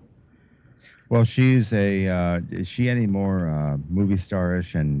level. Well, she's is she any more movie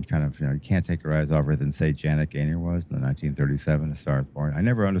starish and kind of, you can't take her eyes off her than, say, Janet Gaynor was in the 1937 A Star Is Born. I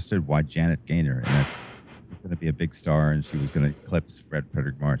never understood why Janet Gaynor was going to be a big star and she was going to eclipse Fred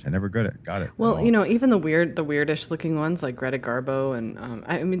Frederick March. I never got it. Well, even the weirdish looking ones like Greta Garbo,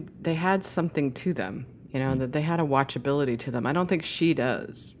 and they had something to them, that they had a watchability to them. I don't think she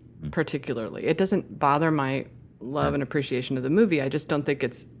does particularly. It doesn't bother my love and appreciation of the movie. I just don't think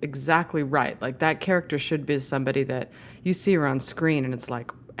it's exactly right. Like, that character should be somebody that you see her on screen and it's like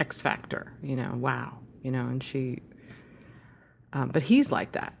X Factor, wow, and she. But he's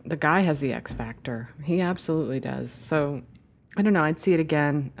like that. The guy has the X Factor. He absolutely does. So, I don't know. I'd see it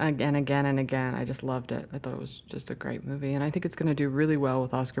again. I just loved it. I thought it was just a great movie. And I think it's going to do really well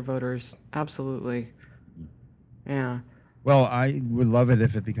with Oscar voters. Absolutely. Yeah. Well, I would love it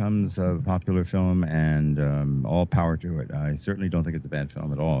if it becomes a popular film, and all power to it. I certainly don't think it's a bad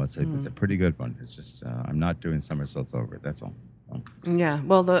film at all. It's a pretty good one. It's just I'm not doing somersaults over it. That's all. Yeah.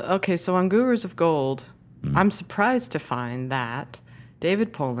 Well, so on Gurus of Gold, I'm surprised to find that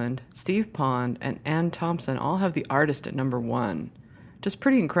David Poland, Steve Pond, and Ann Thompson all have The Artist at number 1. Just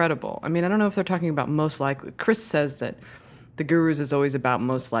pretty incredible. I mean, I don't know if they're talking about most likely. Chris says that The Gurus is always about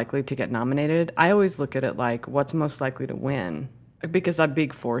most likely to get nominated. I always look at it like, what's most likely to win? Because I'm being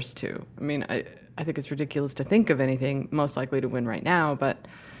forced to. I mean, I think it's ridiculous to think of anything most likely to win right now, but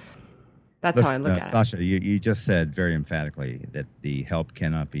that's how I look at it. Sasha, you just said very emphatically that the help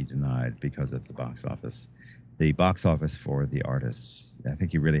cannot be denied because of the box office. The box office for The Artist, I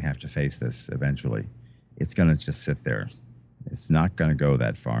think you really have to face this eventually. It's going to just sit there. It's not going to go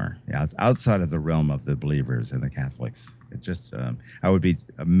that far. Yeah, it's outside of the realm of the believers and the Catholics. It just, I would be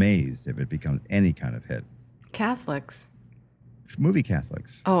amazed if it becomes any kind of hit. Catholics? Movie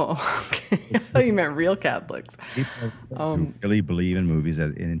Catholics. Oh, okay. I thought you meant real Catholics. People who really believe in movies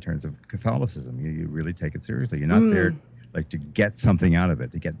in terms of Catholicism. You really take it seriously. You're not there like to get something out of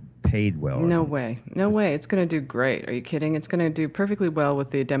it, to get paid well. No way. It's going to do great. Are you kidding? It's going to do perfectly well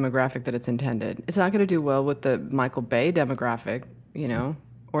with the demographic that it's intended. It's not going to do well with the Michael Bay demographic,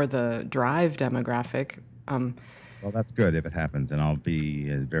 or the Drive demographic. Well, that's good if it happens, and I'll be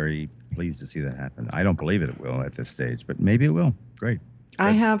very pleased to see that happen. I don't believe it will at this stage, but maybe it will. Great.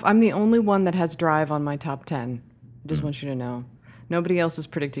 I'm the only one that has Drive on my top 10. Just want you to know. Nobody else is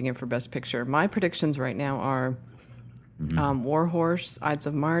predicting it for Best Picture. My predictions right now are War Horse, Ides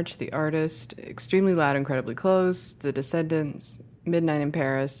of March, The Artist, Extremely Loud, Incredibly Close, The Descendants, Midnight in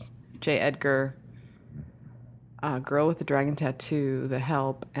Paris, J. Edgar, Girl with the Dragon Tattoo, The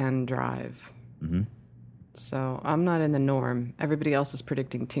Help, and Drive. Mm-hmm. So I'm not in the norm. Everybody else is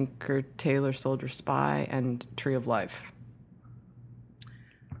predicting Tinker, Tailor, Soldier, Spy, and Tree of Life.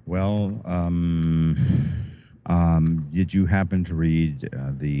 Well, did you happen to read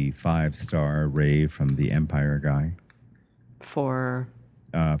the 5-star rave from the Empire guy? For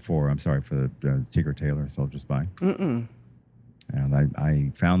the Tinker, Tailor, Soldier, Spy? Mm-mm. And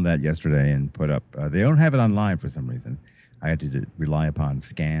I found that yesterday and put up. They don't have it online for some reason. I had to rely upon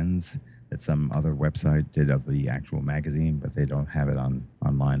scans that some other website did of the actual magazine, but they don't have it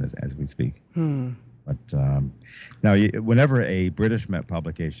online as we speak. But now, whenever a British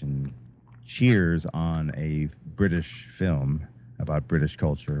publication cheers on a British film about British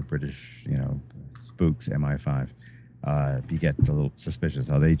culture, British, spooks, MI5, you get a little suspicious.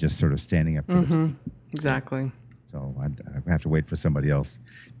 Are they just sort of standing up to this? Exactly. So I have to wait for somebody else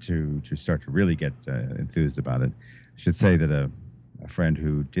to start to really get enthused about it. I should say that a friend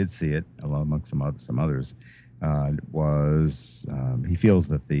who did see it, along amongst some others, he feels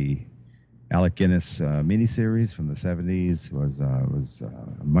that the Alec Guinness miniseries from the 70s was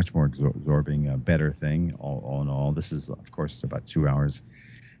a much more absorbing, better thing. All in all, this is, of course, about 2 hours.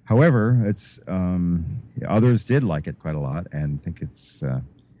 However, it's others did like it quite a lot and think it's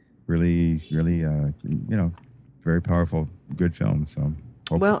really, very powerful, good film. So,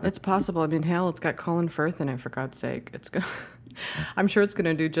 well, it's possible. I mean, hell, it's got Colin Firth in it, for God's sake. It's good. I'm sure it's going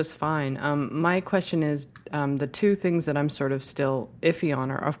to do just fine. My question is, the two things that I'm sort of still iffy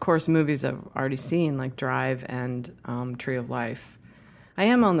on are, of course, movies I've already seen, like Drive and Tree of Life. I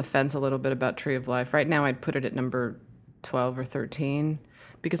am on the fence a little bit about Tree of Life. Right now, I'd put it at number 12 or 13,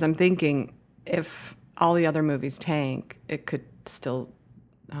 because I'm thinking if all the other movies tank, it could still,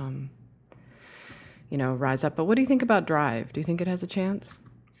 rise up. But what do you think about Drive? Do you think it has a chance?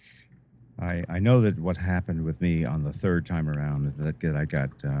 I know that what happened with me on the third time around is that I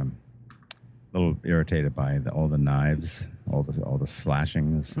got a little irritated by all the knives, all the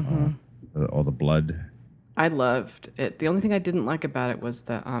slashings, all the blood. I loved it. The only thing I didn't like about it was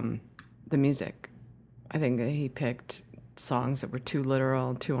the music. I think that he picked songs that were too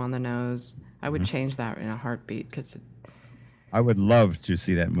literal, too on the nose. I would change that in a heartbeat because. I would love to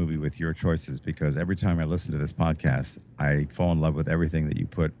see that movie with your choices, because every time I listen to this podcast, I fall in love with everything that you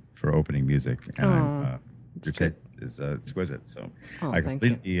put for opening music, and your taste is exquisite. So I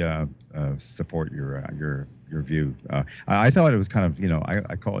completely support your view. I thought it was kind of,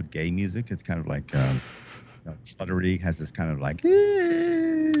 I call it gay music. It's kind of like fluttery, has this kind of like.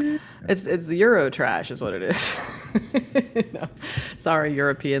 It's Euro trash is what it is. No. Sorry,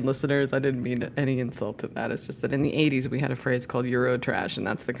 European listeners. I didn't mean any insult to that. It's just that in the 80s we had a phrase called Euro trash, and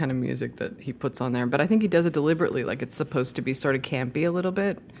that's the kind of music that he puts on there. But I think he does it deliberately, like it's supposed to be sort of campy a little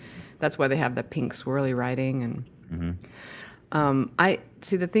bit. That's why they have that pink swirly writing. And I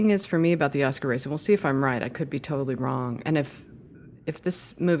see, the thing is for me about the Oscar race, and we'll see if I'm right. I could be totally wrong. And if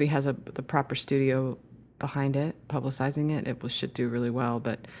this movie has the proper studio behind it, publicizing it, it should do really well.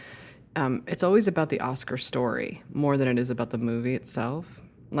 But it's always about the Oscar story more than it is about the movie itself.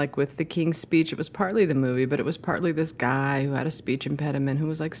 Like with The King's Speech, it was partly the movie, but it was partly this guy who had a speech impediment who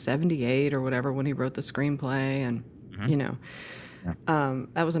was like 78 or whatever when he wrote the screenplay. And,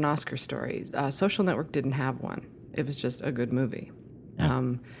 that was an Oscar story. Social Network didn't have one. It was just a good movie. Yeah.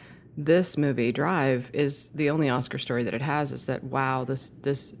 This movie, Drive, is the only Oscar story that it has, is that, wow, this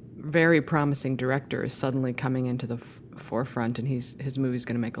very promising director is suddenly coming into the forefront, and his movie's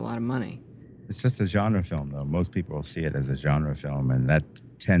going to make a lot of money. It's just a genre film, though. Most people see it as a genre film, and that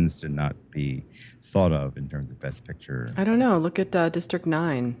tends to not be thought of in terms of Best Picture. I don't know. Look at District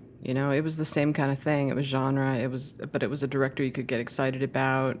 9. It was the same kind of thing. It was genre. But it was a director you could get excited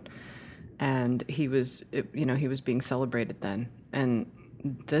about, and he was being celebrated then. And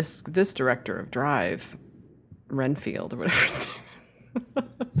this director of Drive, Renfield or whatever his name.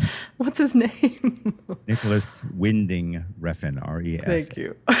 What's his name? Nicholas Winding Refn, R-E-F. Thank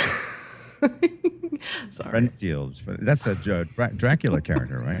you. Sorry. Renfield. That's a Dracula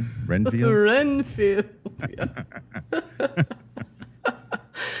character, right? Renfield? Renfield.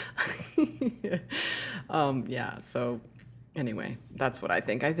 Yeah. So anyway, that's what I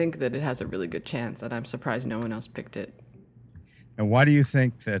think. I think that it has a really good chance, and I'm surprised no one else picked it. And why do you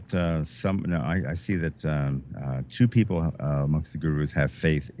think that I see that two people amongst the gurus have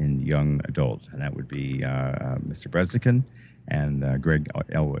faith in young adults, and that would be Mr. Breznican and Greg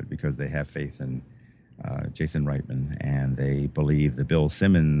Elwood, because they have faith in Jason Reitman, and they believe the Bill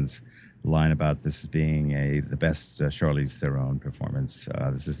Simmons line about this as being the best Charlize Theron performance.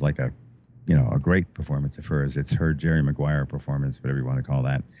 This is like a great performance of hers. It's her Jerry Maguire performance, whatever you want to call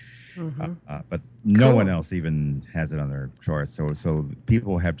that. Mm-hmm. But no one else even has it on their charts. So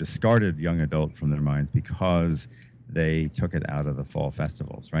people have discarded young adult from their minds because they took it out of the fall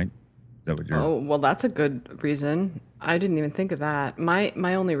festivals, right? Is that what you're... Oh, well, that's a good reason. I didn't even think of that. My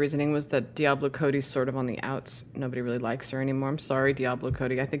only reasoning was that Diablo Cody's sort of on the outs. Nobody really likes her anymore. I'm sorry, Diablo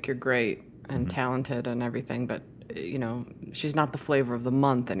Cody. I think you're great and talented and everything, but, she's not the flavor of the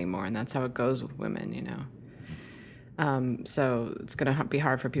month anymore, and that's how it goes with women, So it's going to be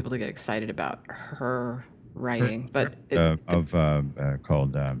hard for people to get excited about her writing. But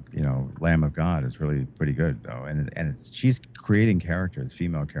called Lamb of God is really pretty good, though, and she's creating characters,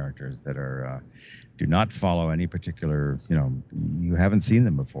 female characters that are do not follow any particular. You haven't seen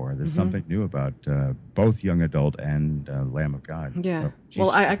them before. There's something new about both young adult and Lamb of God. Yeah. So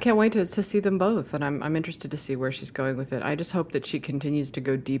I can't wait to see them both, and I'm interested to see where she's going with it. I just hope that she continues to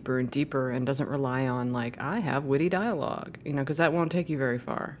go deeper and deeper and doesn't rely on I have witty dialogue, because that won't take you very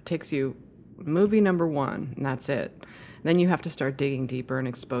far. It takes you movie number 1, and that's it. Then you have to start digging deeper and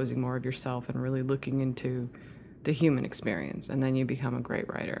exposing more of yourself and really looking into the human experience, and then you become a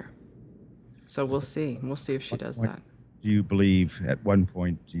great writer. So we'll see. We'll see if she does that. Do you believe, at one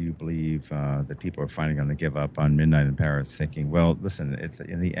point, that people are finally going to give up on Midnight in Paris, thinking, well, listen, it's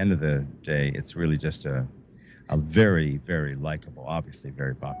in the end of the day, it's really just a very, very likable, obviously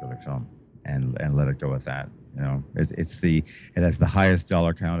very popular film, and let it go with that. You know, it has the highest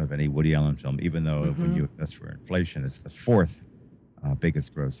dollar count of any Woody Allen film, even though when you adjust for inflation, it's the fourth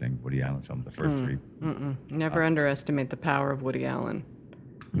biggest grossing Woody Allen film. The first three. Never underestimate the power of Woody Allen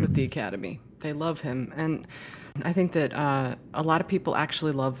with the Academy. They love him, and I think that a lot of people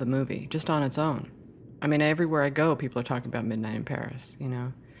actually love the movie just on its own. I mean, everywhere I go, people are talking about Midnight in Paris, you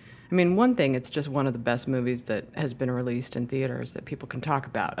know. I mean, one thing, it's just one of the best movies that has been released in theaters that people can talk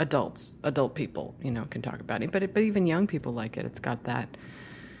about. Adult people, you know, can talk about it. But even young people like it. It's got that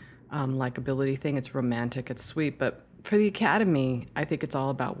likability thing. It's romantic. It's sweet. But for the Academy, I think it's all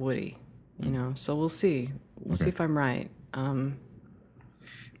about Woody, you know. So we'll see. We'll see if I'm right. Now,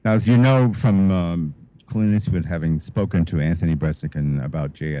 as you know from Clint Eastwood having spoken to Anthony Breznican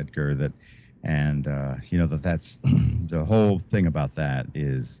about J. Edgar, that's the whole thing about that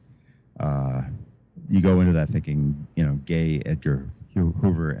is you go into that thinking, you know, gay Edgar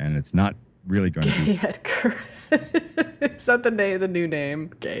Hoover, and it's not really going to be... Gay Edgar. Is that the new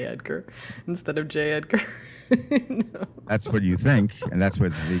name? Gay Edgar instead of J. Edgar? No. That's what you think, and that's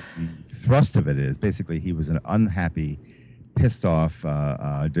what the thrust of it is. Basically, he was an unhappy, pissed off,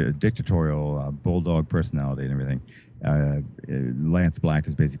 dictatorial bulldog personality and everything. Lance Black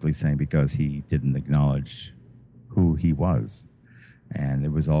is basically saying because he didn't acknowledge who he was, and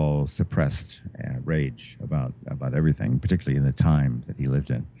it was all suppressed rage about everything, particularly in the time that he lived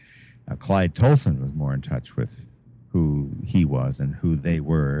in. Clyde Tolson was more in touch with who he was and who they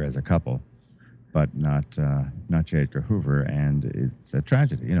were as a couple, but not J. Edgar Hoover, and it's a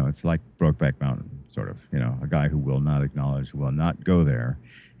tragedy. You know, it's like Brokeback Mountain, sort of. You know, a guy who will not acknowledge, who will not go there,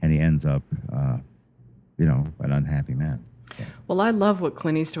 and he ends up, an unhappy man. So. Well, I love what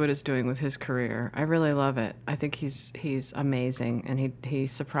Clint Eastwood is doing with his career. I really love it. I think he's amazing, and he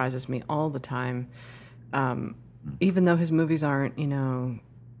surprises me all the time. Even though his movies aren't, you know,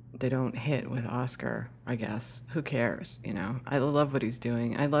 they don't hit with Oscar, I guess. Who cares, you know? I love what he's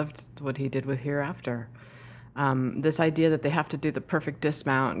doing. I loved what he did with Hereafter. This idea that they have to do the perfect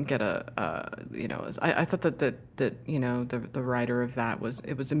dismount and get I thought that you know, the writer of that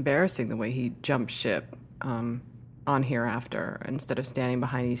it was embarrassing the way he jumped ship on Hereafter instead of standing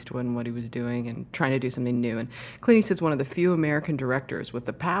behind Eastwood and what he was doing and trying to do something new. And Clint Eastwood's one of the few American directors with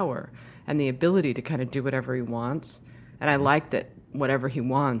the power and the ability to kind of do whatever he wants. And I like that whatever he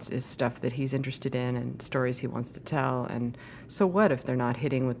wants is stuff that he's interested in and stories he wants to tell. And so what if they're not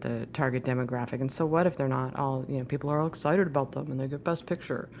hitting with the target demographic? And so what if they're not all, you know, people are all excited about them and they get Best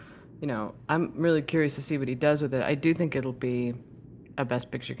Picture? You know, I'm really curious to see what he does with it. I do think it'll be a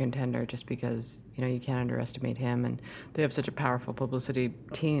Best Picture contender just because, you know, you can't underestimate him. And they have such a powerful publicity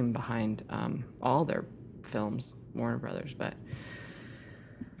team behind all their films, Warner Brothers. But,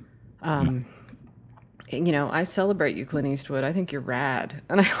 you know, I celebrate you, Clint Eastwood. I think you're rad.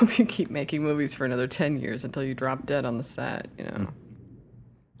 And I hope you keep making movies for another 10 years until you drop dead on the set, you know.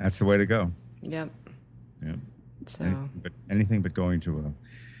 That's the way to go. Yep. Yeah. So. Anything but going to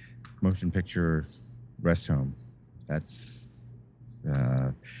a motion picture rest home. That's,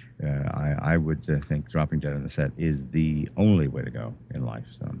 I would think dropping dead on the set is the only way to go in life.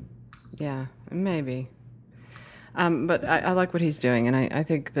 So. Yeah, maybe. But I like what he's doing, and I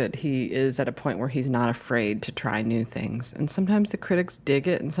think that he is at a point where he's not afraid to try new things. And sometimes the critics dig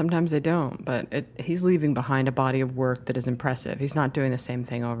it, and sometimes they don't. But he's leaving behind a body of work that is impressive. He's not doing the same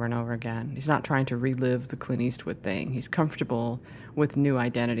thing over and over again. He's not trying to relive the Clint Eastwood thing. He's comfortable with new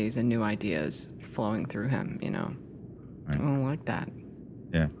identities and new ideas flowing through him, you know. Right. I don't like that.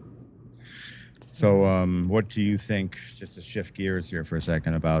 Yeah. So what do you think, just to shift gears here for a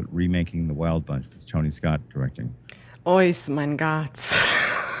second, about remaking The Wild Bunch with Tony Scott directing? Ois, mein Gott.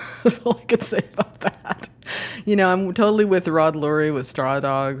 That's all I can say about that. You know, I'm totally with Rod Lurie with Straw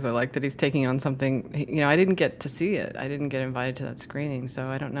Dogs. I like that he's taking on something. You know, I didn't get to see it. I didn't get invited to that screening, so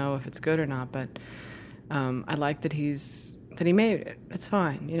I don't know if it's good or not. But I like that he made it. It's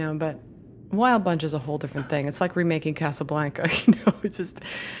fine, you know, but Wild Bunch is a whole different thing. It's like remaking Casablanca, you know. It's just,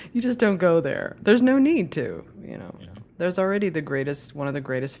 you just don't go there. There's no need to, you know. Yeah. There's already one of the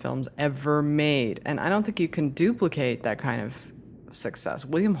greatest films ever made, and I don't think you can duplicate that kind of success.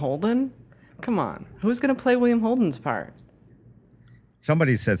 William Holden? Come on. Who's going to play William Holden's part?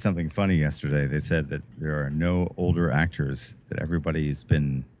 Somebody said something funny yesterday. They said that there are no older actors, that everybody's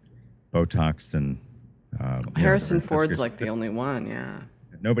been Botoxed and... Harrison Ford's like the only one, yeah.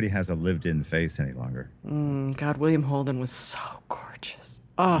 Nobody has a lived-in face any longer. God, William Holden was so gorgeous.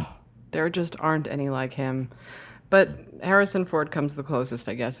 Oh, there just aren't any like him. But Harrison Ford comes the closest,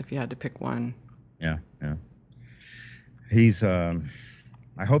 I guess, if you had to pick one. Yeah. He's.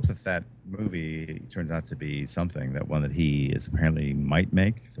 I hope that movie turns out to be something, that one that he is apparently might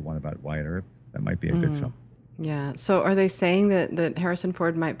make, the one about Wyatt Earp. That might be a good film. Yeah. So are they saying that Harrison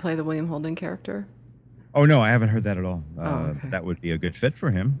Ford might play the William Holden character? Oh, no, I haven't heard that at all. Okay. That would be a good fit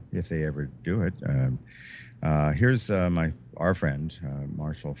for him if they ever do it. Here's our friend,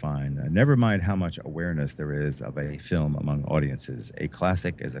 Marshall Fine. Never mind how much awareness there is of a film among audiences. A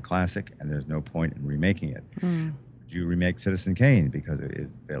classic is a classic, and there's no point in remaking it. You remake Citizen Kane because it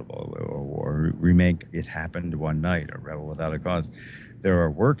is available, or remake It Happened One Night or Rebel Without a Cause. There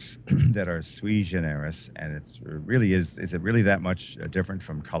are works that are sui generis, and is it really that much different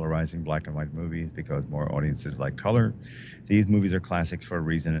from colorizing black and white movies because more audiences like color? These movies are classics for a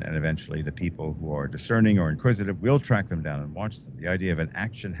reason, and eventually the people who are discerning or inquisitive will track them down and watch them. The idea of an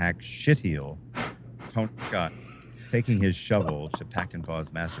action hack shitheel, Tony Scott, taking his shovel to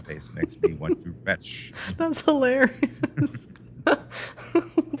Peckinpah's masterpiece makes me want to retch. That's hilarious.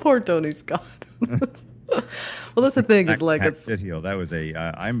 Poor Tony Scott. Well, that's the thing. Is like it's shitheel. That was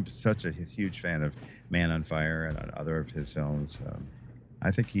I'm such a huge fan of Man on Fire and other of his films.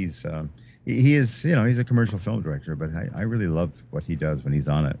 I think he's he's a commercial film director, but I really love what he does when he's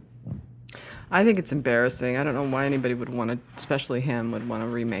on it. I think it's embarrassing. I don't know why anybody would want to, especially him, would want to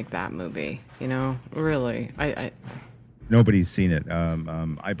remake that movie. Really. Nobody's seen it.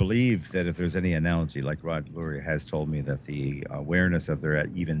 I believe that if there's any analogy, like Rod Lurie has told me, that the awareness of there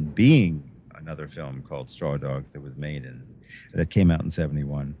even being another film called Straw Dogs that was made that came out in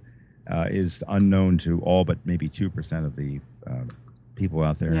 1971 is unknown to all but maybe 2% of the people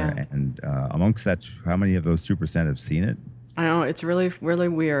out there. Yeah. And amongst that, how many of those 2% have seen it? I know, it's really, really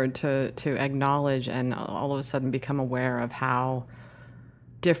weird to acknowledge and all of a sudden become aware of how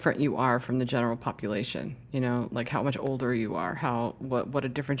different you are from the general population, like how much older you are, what a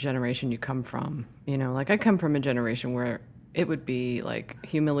different generation you come from. Like I come from a generation where it would be like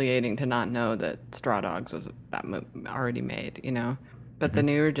humiliating to not know that Straw Dogs was already made, but the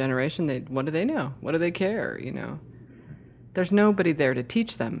newer generation, what do they know? What do they care? There's nobody there to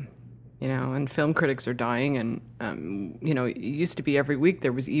teach them. And film critics are dying, and it used to be every week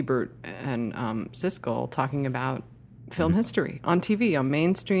there was Ebert and Siskel talking about film history on TV, on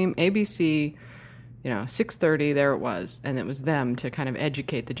mainstream ABC, 6:30, there it was, and it was them to kind of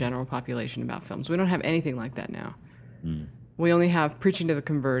educate the general population about films. We don't have anything like that now. We only have Preaching to the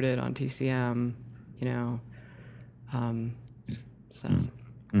Converted on TCM, so.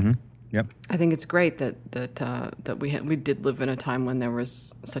 Yep. I think it's great that we did live in a time when there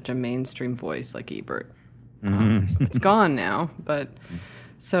was such a mainstream voice like Ebert. It's gone now, but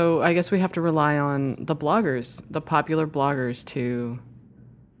so I guess we have to rely on the bloggers, the popular bloggers, to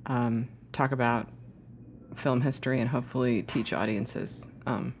talk about film history and hopefully teach audiences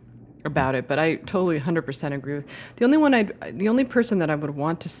about it. But I totally 100% agree with the only person that I would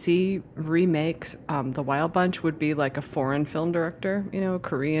want to see remake The Wild Bunch would be like a foreign film director, a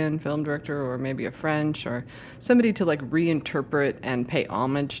Korean film director, or maybe a French, or somebody to like reinterpret and pay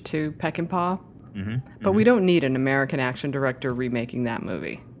homage to Peckinpah. But we don't need an American action director remaking that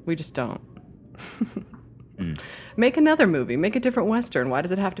movie. We just don't. Make another movie, make a different Western. Why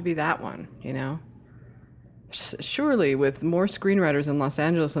does it have to be that one, Surely, with more screenwriters in Los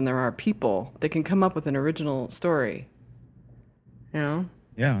Angeles than there are people, they can come up with an original story. Yeah,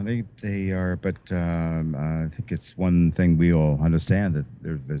 they are. But I think it's one thing we all understand, that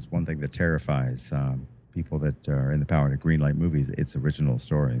there's one thing that terrifies people that are in the power to greenlight movies. It's original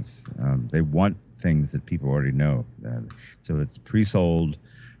stories. They want things that people already know, so it's pre-sold,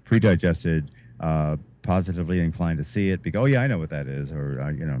 pre-digested, positively inclined to see it. Because, oh yeah, I know what that is,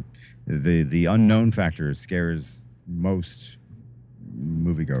 or the unknown factor scares most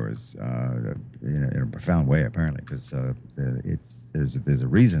moviegoers in a profound way, apparently, because there's a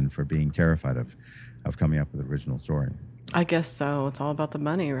reason for being terrified of coming up with an original story. I guess so. It's all about the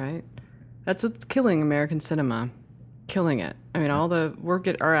money, right? That's what's killing American cinema. Killing it. I mean,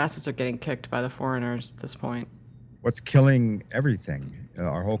 our assets are getting kicked by the foreigners at this point. What's killing everything,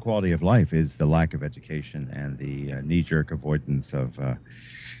 our whole quality of life, is the lack of education and the knee-jerk avoidance of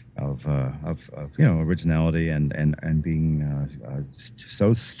originality and being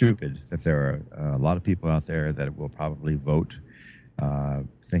so stupid that there are a lot of people out there that will probably vote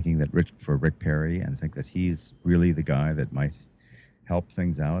thinking that for Rick Perry, and think that he's really the guy that might help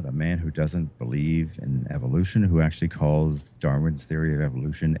things out, a man who doesn't believe in evolution, who actually calls Darwin's theory of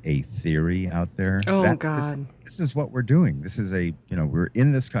evolution a theory out there. Oh, God. This is what we're doing. This is we're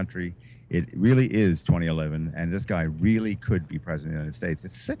in this country. It really is 2011, and this guy really could be president of the United States.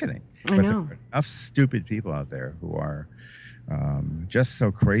 It's sickening. I know. There are enough stupid people out there who are just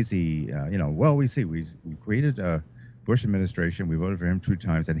so crazy. Well, we created a Bush administration. We voted for him 2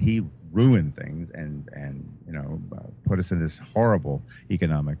 times, and he ruined things and put us in this horrible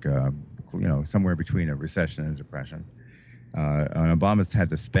economic, somewhere between a recession and a depression. And Obama's had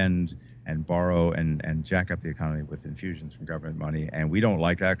to spend and borrow and jack up the economy with infusions from government money, and we don't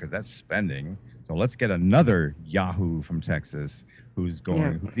like that because that's spending. So let's get another Yahoo from Texas who's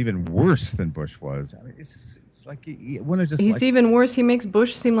even worse than Bush was. I mean, it's like you want to just. He's even worse. He makes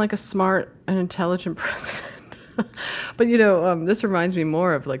Bush seem like a smart and intelligent president. But this reminds me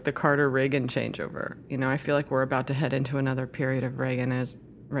more of like the Carter-Reagan changeover. I feel like we're about to head into another period of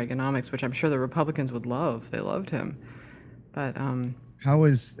Reaganomics, which I'm sure the Republicans would love. They loved him, but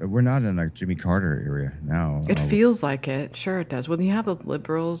we're not in a Jimmy Carter area now. It feels like it. Sure, it does. When you have the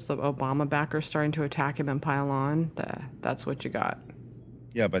liberals, the Obama backers starting to attack him and pile on, that's what you got.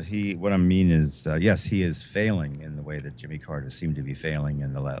 Yeah, but what I mean is, yes, he is failing in the way that Jimmy Carter seemed to be failing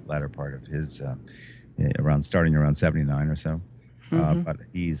in the latter part of his. Starting around 79 or so, but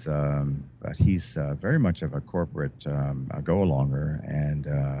he's very much of a corporate go-alonger,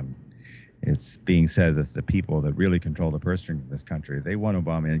 and it's being said that the people that really control the purse strings of this country, they want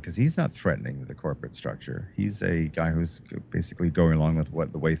Obama in because he's not threatening the corporate structure. He's a guy who's basically going along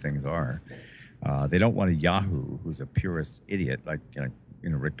with the way things are. They don't want a Yahoo who's a purist idiot like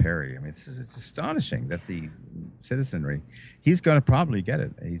Rick Perry. I mean, it's astonishing that the citizenry, he's going to probably get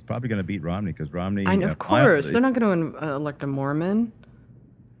it. He's probably going to beat Romney because Romney. I know, of course, they're not going to elect a Mormon.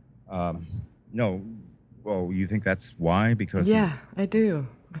 No. Well, you think that's why? Because I do.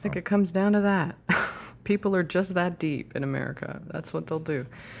 I think it comes down to that. People are just that deep in America. That's what they'll do.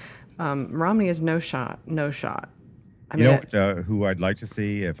 Romney is no shot. I mean, who I'd like to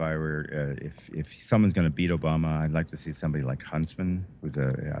see if I were if someone's going to beat Obama, I'd like to see somebody like Huntsman, who's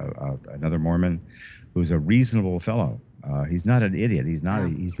another Mormon, who's a reasonable fellow. He's not an idiot. He's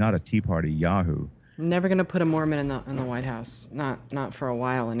not a Tea Party Yahoo. Never going to put a Mormon in the White House. Not for a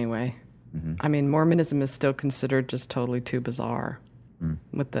while anyway. Mm-hmm. I mean, Mormonism is still considered just totally too bizarre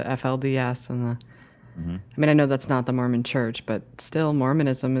with the FLDS and the. Mm-hmm. I mean, I know that's not the Mormon Church, but still,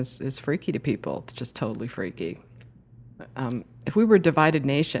 Mormonism is freaky to people. It's just totally freaky. If we were a divided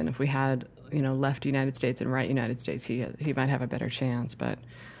nation, if we had, left United States and right United States, he might have a better chance. But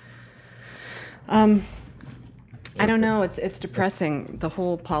I don't know. It's depressing. The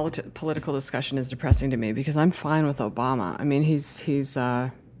whole political discussion is depressing to me because I'm fine with Obama. I mean, he's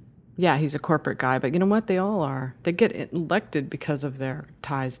a corporate guy, but you know what? They all are. They get elected because of their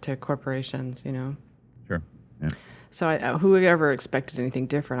ties to corporations. Sure. Yeah. So whoever expected anything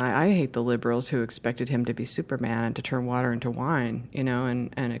different? I hate the liberals who expected him to be Superman and to turn water into wine,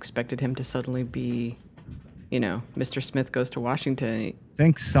 and expected him to suddenly be, Mr. Smith Goes to Washington. I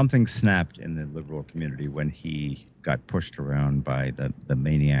think something snapped in the liberal community when he got pushed around by the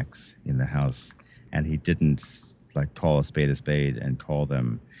maniacs in the House, and he didn't call a spade and call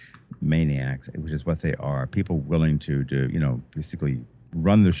them maniacs, which is what they are. People willing to do, basically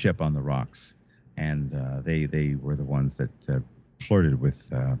run the ship on the rocks. And they were the ones that flirted with,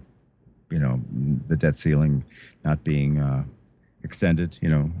 the debt ceiling not being extended,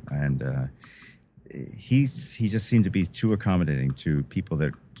 and he just seemed to be too accommodating to people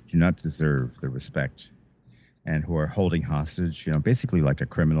that do not deserve the respect and who are holding hostage, basically like a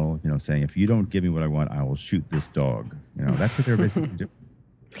criminal, saying, if you don't give me what I want, I will shoot this dog. That's what they're basically doing.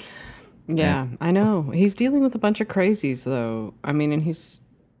 Yeah, I know. He's dealing with a bunch of crazies, though. I mean,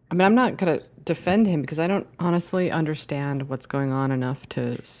 I'm not going to defend him because I don't honestly understand what's going on enough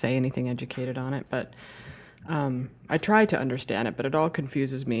to say anything educated on it. But I try to understand it, but it all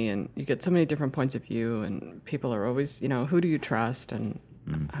confuses me. And you get so many different points of view, and people are always, who do you trust and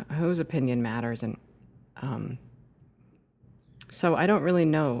whose opinion matters? And so I don't really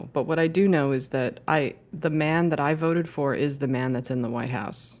know. But what I do know is that the man that I voted for is the man that's in the White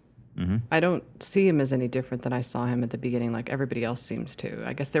House. Mm-hmm. I don't see him as any different than I saw him at the beginning, like everybody else seems to.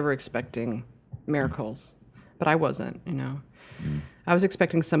 I guess they were expecting miracles, but I wasn't, I was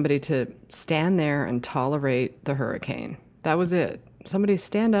expecting somebody to stand there and tolerate the hurricane. That was it. Somebody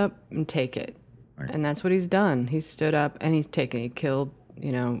stand up and take it. Right. And that's what he's done. He stood up and he's taken. He killed,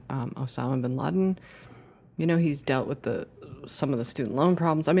 Osama bin Laden. He's dealt with some of the student loan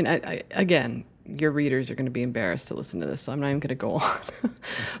problems. I mean, I again, your readers are going to be embarrassed to listen to this, so I'm not even going to go on.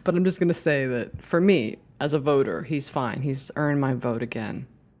 But I'm just going to say that for me, as a voter, he's fine. He's earned my vote again,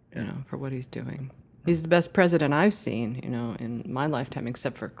 for what he's doing. He's the best president I've seen, in my lifetime,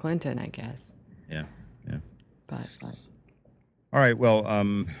 except for Clinton, I guess. Yeah. But. All right. Well,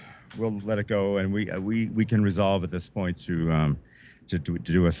 we'll let it go, and we can resolve at this point to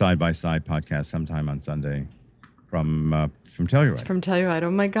do a side-by-side podcast sometime on Sunday from Telluride. It's from Telluride.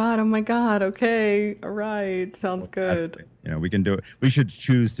 Oh my God. Okay. All right. Sounds good. We can do it. We should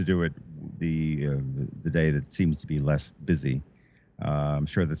choose to do it the day that seems to be less busy. I'm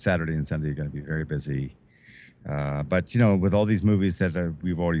sure that Saturday and Sunday are going to be very busy. But with all these movies that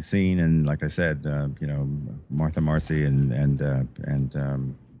we've already seen, and like I said, Martha Marcy and the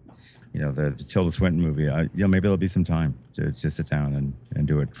Tilda Swinton movie, maybe there'll be some time to just sit down and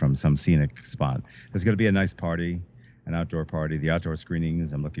do it from some scenic spot. There's going to be a nice party, an outdoor party. The outdoor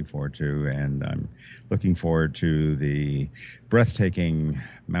screenings I'm looking forward to, and I'm looking forward to the breathtaking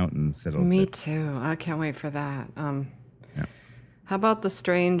mountains. Me too. I can't wait for that. How about the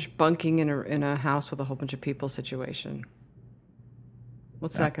strange bunking in a house with a whole bunch of people situation?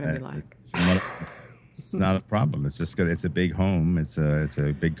 What's that going to be like? It's not a problem. It's just it's a big home. It's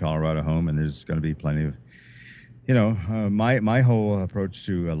a big Colorado home, and there's going to be plenty of, my whole approach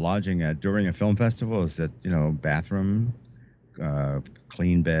to lodging during a film festival is that bathroom,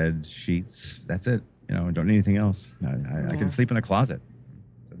 clean bed, sheets. That's it. I don't need anything else. I can sleep in a closet.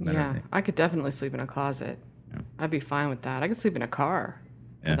 Yeah, I could definitely sleep in a closet. Yeah. I'd be fine with that. I could sleep in a car,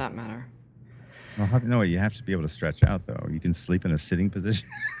 for that matter. Well, no, you have to be able to stretch out, though. You can sleep in a sitting position.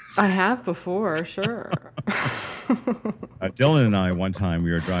 I have before, sure. Dylan and I, one time,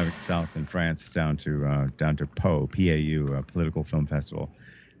 we were driving south in France down to Pau, P-A-U, a political film festival,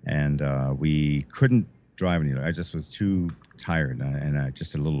 and we couldn't drive anywhere. I just was too tired, and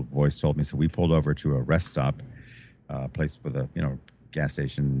just a little voice told me. So we pulled over to a rest stop, place with a gas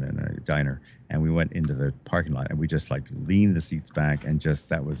station and a diner, and we went into the parking lot, and we just leaned the seats back, and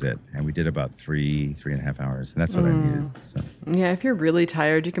that was it. And we did about 3.5 hours, and that's what I needed. So. Yeah, if you're really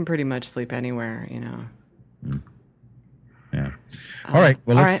tired, you can pretty much sleep anywhere, Yeah. All right.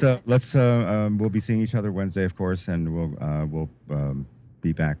 Well, let's we'll be seeing each other Wednesday, of course, and we'll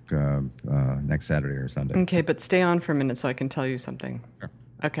be back next Saturday or Sunday. Okay, but stay on for a minute so I can tell you something. Sure.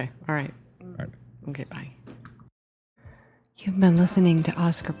 Okay. All right. All right. Okay. Bye. You've been listening to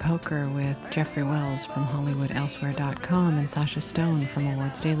Oscar Poker with Jeffrey Wells from HollywoodElsewhere.com and Sasha Stone from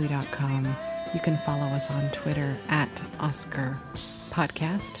AwardsDaily.com. You can follow us on Twitter at Oscar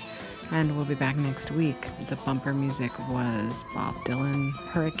Podcast, and we'll be back next week. The bumper music was Bob Dylan,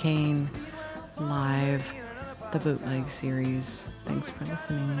 Hurricane, Live, the Bootleg series. Thanks for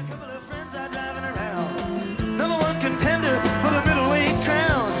listening. Number one contender for the middleweight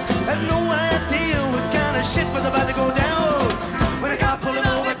crown. Had no idea what kind of shit was about to go down when a car pulled him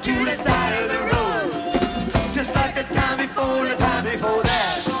over to the side of the road. Just like the time before that.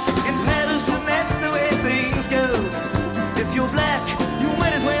 In Patterson, that's the way things go. If you're black, you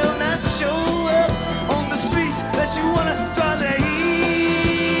might as well not show up on the streets unless you wanna draw the heat.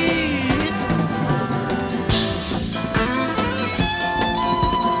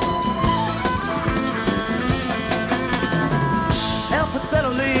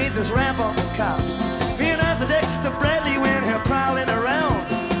 Alphabetically, there's rap on the cops. Me and Arthur Dexter Bradley went here prowling around.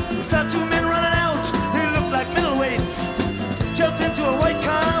 We saw two men running out, they looked like middleweights. Jumped into a white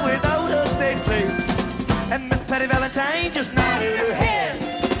car without her state plates. And Miss Patty Valentine just nodded her head.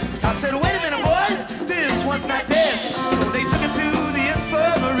 Cop said, wait a minute, boys, this one's not dead. They took him to the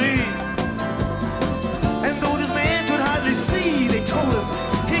infirmary. And though this man could hardly see, they told him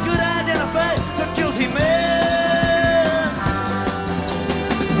he could identify the guilty man.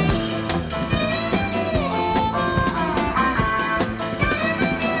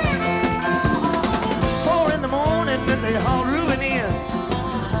 4 in the morning, then they hauled Reuben in.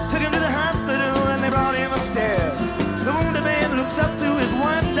 Took him to the hospital and they brought him upstairs. The wounded man looks up through his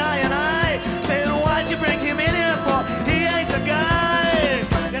one dying eye, saying, why'd you bring him in here for? He ain't the guy.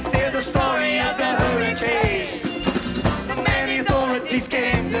 Yes, there's a story of the hurricane. The man the authorities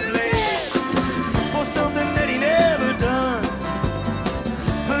came to blame for something that he never done.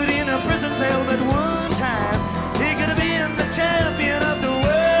 Put in a prison cell but one time, he could have been the champion of the world.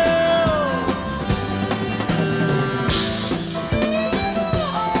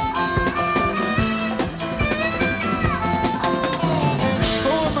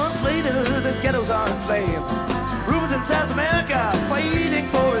 4 months later, the ghettos are in flame. Rubens in South America fighting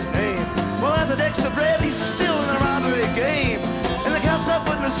for his name. Well, Arthur Dexter Bradley's still in the robbery game. And the cops up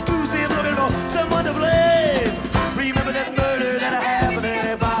with the screws, they're looking for someone to blame. Remember that murder that happened in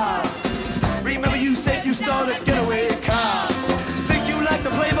a bar? Remember you said you saw the getaway car? Think you like to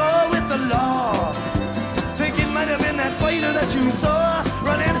play ball with the law?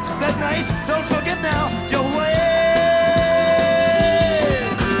 right. Don't forget now your way.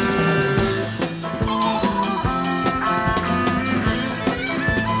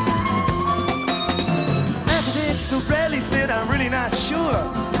 After the extra Bradley said, I'm really not sure.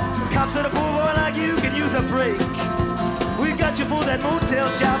 The cops said a poor boy like you can use a break. We got you for that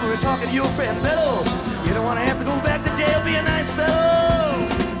motel job. We were talking to your friend Bello. You don't want to have to go back to jail. Be a nice fellow.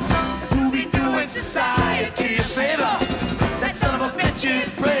 Who be doing society a favor? That son of a bitch is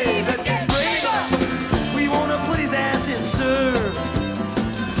brave and get braver. We want to put his ass in stir.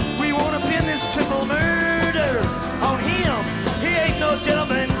 We want to pin this triple murder on him. He ain't no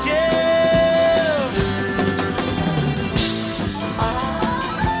gentleman jail.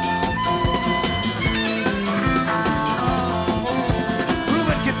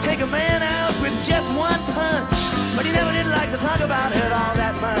 Ruben could take a man out with just one punch, but he never did like to talk about it all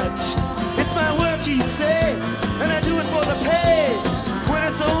that much. It's my work, he'd say, and I do it for the pay. When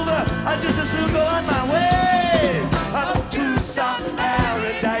it's over, I just as soon go on my way. Up to some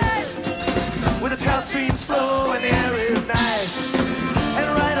paradise, where the trout streams flow and the air is nice, and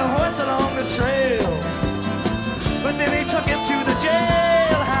ride a horse along the trail. But then they took him to the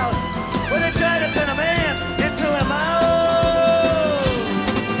jailhouse, where they tried to turn a man into a mouse.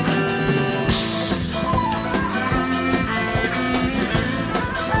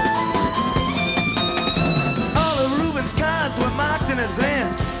 Were marked in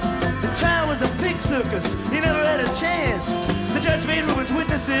advance. The trial was a pig circus. He never had a chance. The judge made Ruben's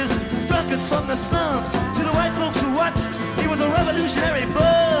witnesses drunkards from the slums. To the white folks who watched, he was a revolutionary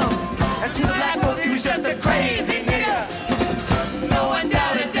bum. And to the black folks, he was just a crazy nigger. No one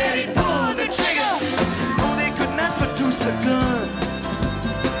doubted that he pulled the trigger. Oh, they could not produce the gun.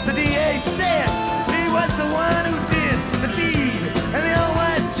 The DA said he was the one who did the deed, and the old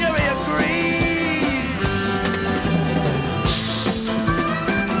white jury agreed.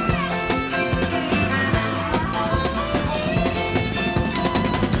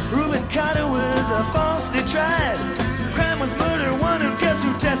 Carter was falsely tried. Crime was murder, one and guess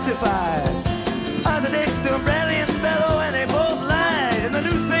who testified? Arthur Dexter, Bradley and Bello, and they both lied. In the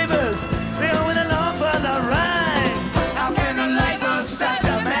newspapers, they all went along for the ride. How can the life of such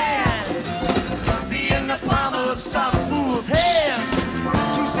a man be in the palm of some fool's hand?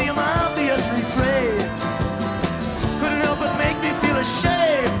 To see him obviously frayed couldn't help but make me feel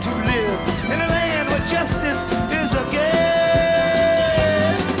ashamed to live in a land where justice is a game.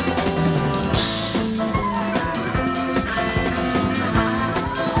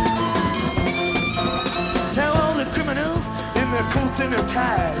 Coats and their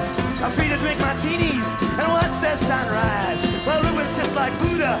ties are free to drink martinis and watch their sunrise, while Ruben sits like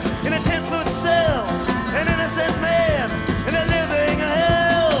Buddha in a 10-foot cell, an innocent man.